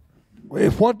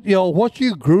 if what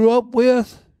you grew up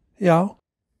with,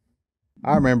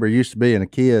 I remember used to being a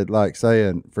kid, like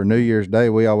saying for New Year's Day,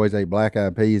 we always ate black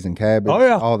eyed peas and cabbage. Oh,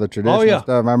 yeah. All the traditional Oh, yeah. stuff.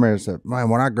 I remember saying, man,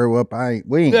 when I grew up,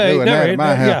 we ain't Yeah, doing never that ate at my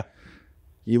that, house. yeah.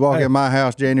 You walk in my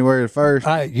house January the 1st,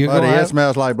 Hey, you buddy, gonna it have-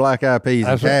 smells like black eyed peas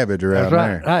and That's right. cabbage around That's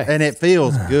right. there. Hey. And it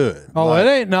feels good. Oh, Like, it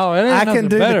ain't I nothing can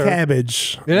do better. the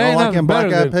cabbage. It you ain't don't like nothing them black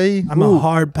better eyed than, peas? I'm a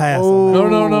hard pass on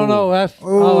that. No. That's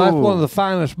one of the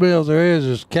finest meals there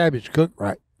is cabbage cooked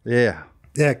right. Yeah.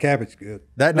 Yeah, cabbage good.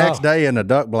 That next day in the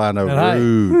duck blind, though, And hey.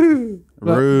 rude.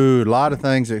 Rude. A lot of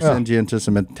things that send you into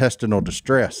some intestinal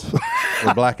distress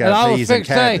with black And I eyed was peas and fixed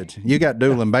to say- cabbage. You got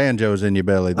dueling banjos in your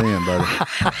belly then, buddy.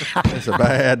 It's a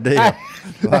bad deal.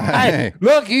 Like, Hey,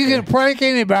 look, you can prank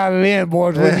anybody then,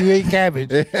 boys, when you eat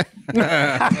cabbage.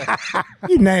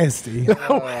 You nasty.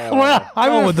 Well, I'm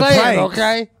Go just with the saying, pranks.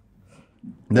 okay?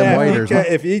 them Yeah, waiters.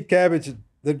 if you eat cabbage,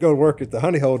 then go to work at the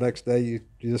honey hole next day, you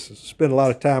just spend a lot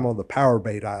of time on the power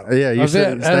bait aisle. Yeah, you That's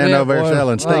stand it. That's it, over there boy.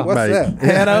 selling steak What's bait. that?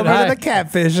 Head over Hey. to the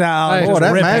catfish aisle. Hey. and Boy, just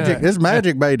that rip magic, it. this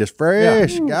magic bait is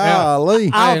fresh.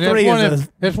 Golly. All Hey, and three it's is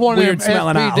a it's one of them weird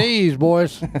smelling aisle. SPDs,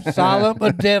 boys. Silent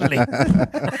but deadly.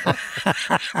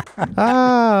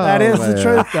 That is the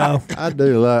truth, though. I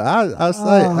do love. I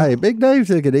say, hey, Big Dave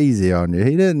took it easy on you.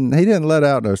 He didn't let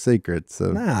out no secrets.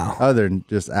 So No. other than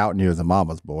just outing you as a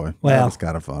mama's boy. That Well. was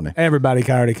kind of funny. Everybody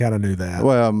already kind of knew that.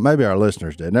 Well, maybe our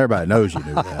listeners did. And everybody knows you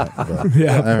knew that. But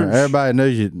Yeah, everybody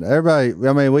knows you. Everybody.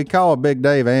 I mean, we call Big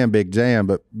Dave and Big Jan,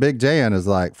 but Big Jan is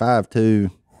like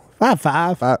 5'2".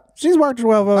 5'5". She's worked her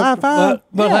well. 5'5".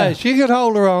 But Yeah. hey, she can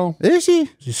hold her own. Is she?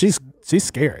 She's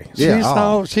scary.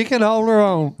 Yeah. She can hold her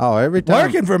own. Oh, every time.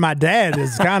 Working for my dad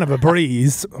is kind of a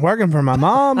breeze. Working for my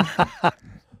mom,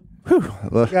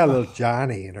 Got a little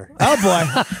Johnny in her. oh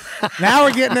boy. Now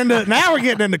we're getting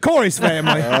into Corey's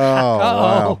family. Oh,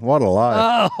 wow. What a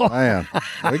life. Man,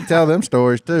 we can tell them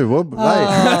stories too. We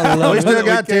still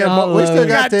got 10 more, we still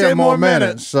got 10 more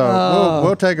minutes. So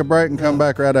we'll take a break and come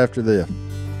back right after this.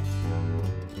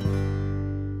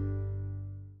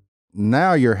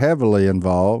 Now you're heavily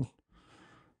involved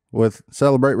with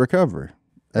Celebrate Recovery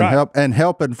and Right.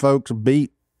 helping folks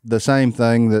beat the same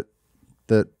thing that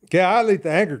Yeah, I lead the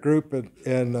anger group,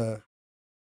 and the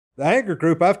anger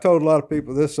group. I've told a lot of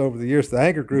people this over the years. The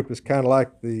anger group is kind of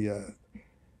like the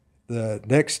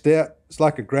next step. It's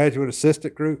like a graduate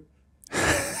assistant group,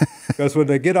 because when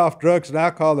they get off drugs and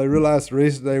alcohol, they realize the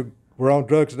reason they were on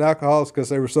drugs and alcohol is because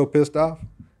they were so pissed off.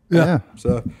 yeah.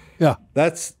 So Yeah.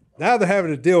 that's now they're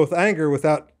having to deal with anger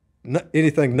without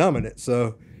anything numbing it.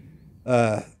 So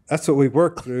that's what we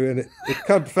worked through, and it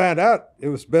come to find out it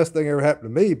was the best thing ever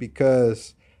happened to me,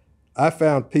 because I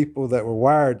found people that were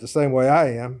wired the same way I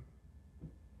am,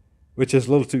 which is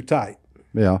a little too tight.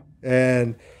 Yeah.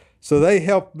 And so they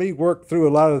helped me work through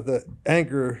a lot of the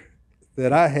anger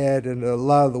that I had and a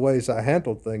lot of the ways I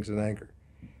handled things in anger.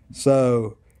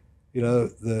 So,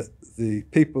 the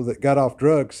people that got off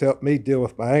drugs helped me deal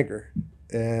with my anger,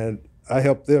 and I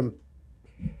helped them.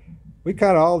 We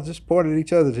kind of all just pointed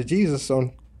each other to Jesus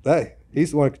on, hey,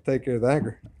 he's the one who can take care of the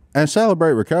anger. And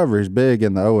Celebrate Recovery is big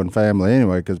in the Owen family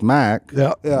anyway, because Mac,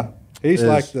 Yeah. He's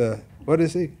like what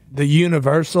is he? The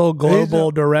Universal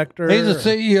Global Director. He's the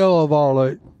CEO of all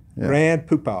that. Grand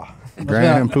Poopah.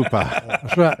 Grand Poopah.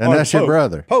 That's right. And that's your Pope.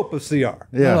 brother. Pope of CR.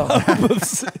 Yeah.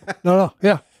 No.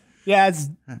 Yeah. Yeah, it's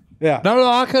Yeah. No.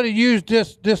 I could have used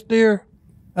this deer.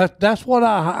 That's what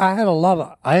I had a lot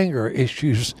of anger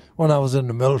issues when I was in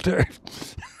the military.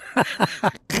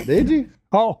 Did you?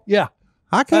 Oh yeah.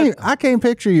 I can't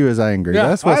picture you as angry. Yeah.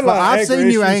 That's what's I had a lot of I've anger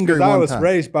seen you issues angry 'cause I one was time.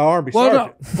 raised by Army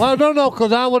Well, sergeant. no,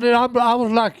 because I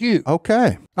was like you.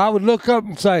 Okay. I would look up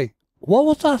and say, "What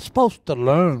was I supposed to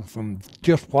learn from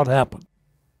just what happened?"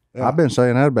 I've been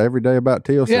saying that about every day about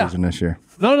teal Yeah. season this year.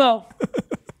 No.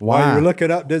 Why? While you were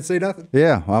looking up, didn't see nothing?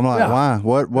 Yeah, I'm like, why?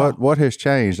 What has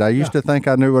changed? I used to think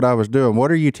I knew what I was doing.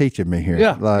 What are you teaching me here?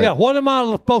 Yeah, Like, What am I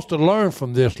supposed to learn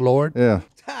from this, Lord? Yeah.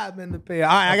 Time in the pen. All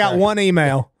right, I got one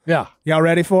email. Yeah. Y'all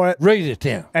ready for it? Read it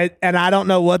then. And I don't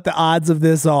know what the odds of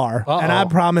this are. And I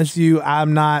promise you,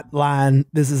 I'm not lying.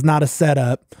 This is not a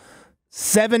setup.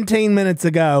 17 minutes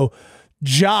ago,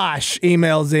 Josh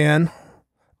emails in.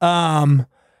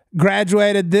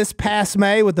 Graduated this past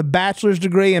May with a bachelor's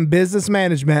degree in business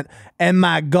management, and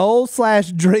my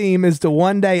goal/dream is to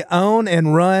one day own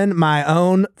and run my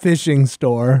own fishing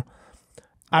store.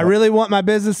 I really want my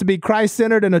business to be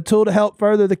Christ-centered and a tool to help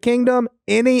further the kingdom.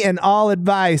 Any and all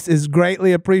advice is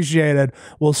greatly appreciated.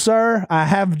 Well, sir, I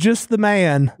have just the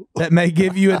man that may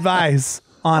give you advice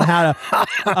on how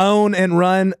to own and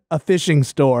run a fishing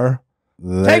store.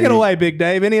 Take it away, Big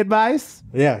Dave. Any advice?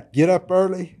 Yeah, get up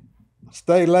early,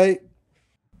 stay late,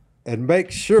 and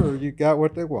make sure you got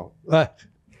what they want.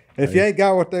 If you ain't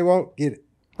got what they want, get it.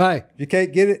 Hey. If you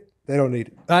can't get it, they don't need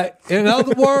it. Hey. In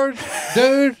other words,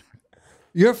 dude,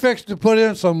 you're fixing to put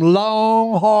in some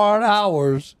long, hard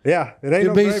hours Yeah, it ain't to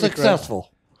no be gravy train. successful.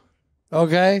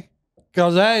 Okay?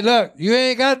 Because, hey, look, you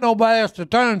ain't got nobody else to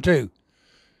turn to.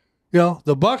 You know,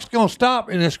 the buck's going to stop,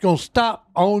 and it's going to stop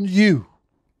on you.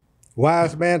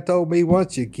 Wise man told me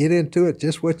once, you get into it,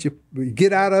 just what you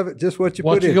get out of it, just what you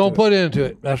put into it. What you going to put into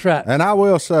it. That's right. And I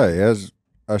will say, as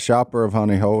a shopper of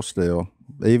honey hole still,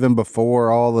 even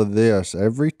before all of this,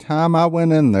 every time I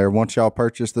went in there, once y'all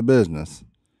purchased the business,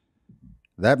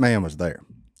 that man was there.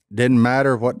 Didn't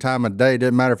matter what time of day.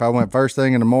 Didn't matter if I went first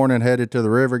thing in the morning, headed to the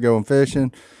river going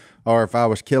fishing, or if I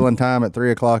was killing time at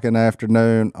 3 o'clock in the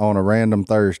afternoon on a random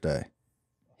Thursday.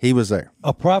 He was there.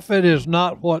 A prophet is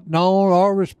not what known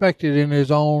or respected in his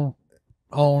own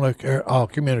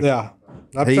community. Yeah.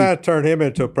 I'm trying to turn him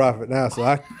into a prophet now, so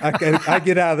I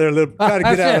get out of there a little. Try to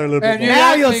get out of there a little bit And more.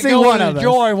 Now you'll see one of us.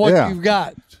 enjoy what Yeah. you've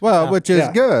got. Well, which is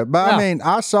good. But Yeah. I mean,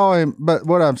 I saw him. But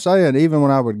what I'm saying, even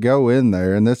when I would go in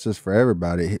there, and this is for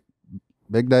everybody,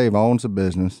 Big Dave owns a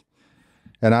business,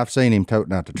 and I've seen him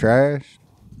toting out the trash.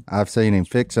 I've seen him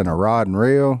fixing a rod and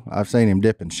reel. I've seen him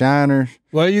dipping shiners.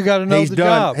 Well, you got to know the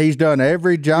job. He's done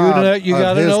every job. You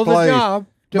got to know the job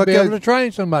to be able to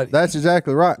train somebody. That's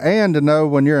exactly right. And to know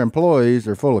when your employees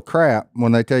are full of crap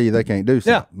when they tell you they can't do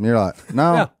something. Yeah. You're like,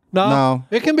 no,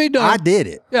 it can be done. I did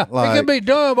it. Yeah, it can be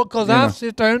done because I've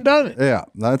sit there and done it. Yeah,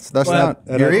 that's not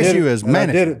your issue is management.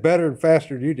 I did it better and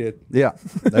faster than you did. Yeah,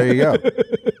 there you go.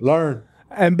 Learn.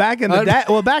 And back in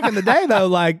the day, though,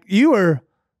 like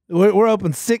we're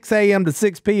open 6 a.m. to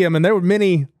 6 p.m. and there were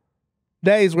many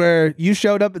days where you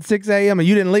showed up at 6 a.m. and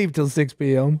you didn't leave till 6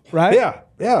 p.m. Right? Yeah.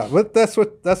 But that's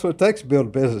what it takes to build a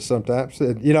business sometimes.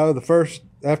 And, you know,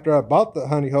 after I bought the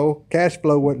honey hole, cash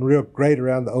flow wasn't real great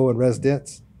around the Owen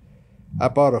residence. I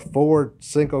bought a Ford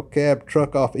single cab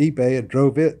truck off eBay and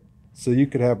drove it so you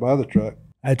could have my other truck.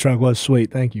 That truck was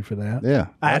sweet. Thank you for that. Yeah.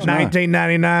 I had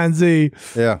 1999 Z.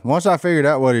 Yeah. Once I figured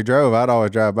out what he drove, I'd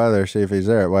always drive by there, see if he's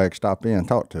there. That way I could stop in and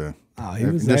talk to him. Oh, he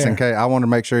was Just there. in case. I wanted to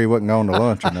make sure he wasn't going to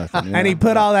lunch or nothing. And he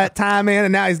put all that time in,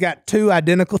 and now he's got 2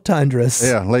 identical Tundras.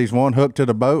 Yeah, leaves one hooked to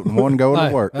the boat and one going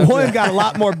to work. One got a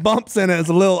lot more bumps in it. It's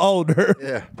a little older.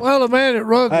 Yeah. Well, a man that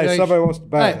runs Hey, somebody wants to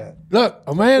buy that. Look,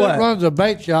 a man What? that runs a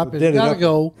bait shop has Did it got to up.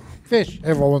 go fish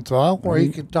every once in a while where he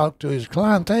can talk to his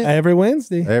clientele. Every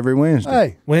Wednesday. Every Wednesday.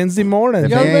 Hey, Wednesday morning. you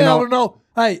got to he be ain't able on- to know.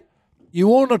 Hey, you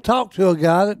want to talk to a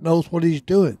guy that knows what he's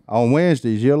doing. On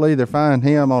Wednesdays, you'll either find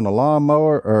him on a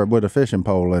lawnmower or with a fishing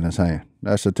pole in his hand.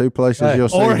 That's the 2 places you'll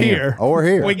see Or him. here. Or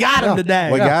here. We got him today.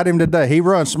 We got him today. He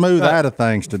runs smooth out of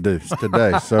things to do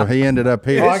today, so he ended up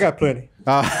here. Oh, I got plenty.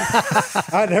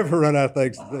 I never run out of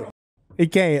things to do. He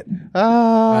can't.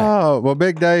 Oh, well,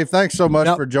 Big Dave, thanks so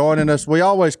much for joining us. We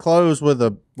always close with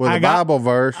a Bible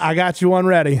verse. I got you one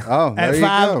ready. Oh, there At you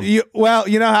 5, go.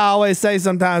 you know how I always say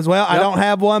sometimes, I don't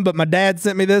have one, but my dad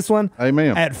sent me this one.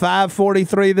 Amen. At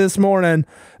 5:43 this morning,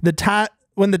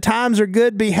 when the times are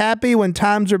good, be happy. When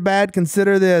times are bad,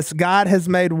 consider this. God has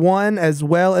made one as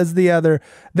well as the other.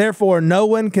 Therefore, no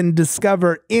one can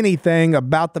discover anything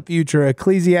about the future.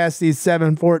 Ecclesiastes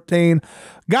 7:14.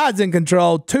 God's in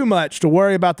control. Too much to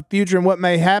worry about the future and what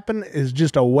may happen is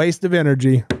just a waste of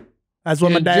energy. That's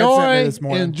what my dad sent me this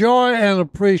morning. Enjoy and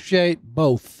appreciate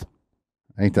both.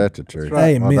 Ain't that the truth?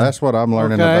 right. Well, Amen. that's what I'm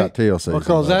learning about teal season.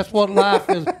 Because that's what life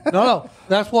is. No,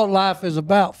 that's what life is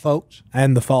about, folks.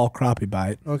 And the fall crappie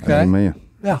bite. Okay. Amen.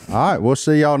 Yeah. All right, we'll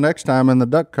see y'all next time in the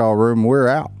duck call room. We're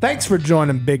out. Thanks for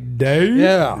joining, Big Dave.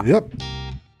 Yeah. Yep.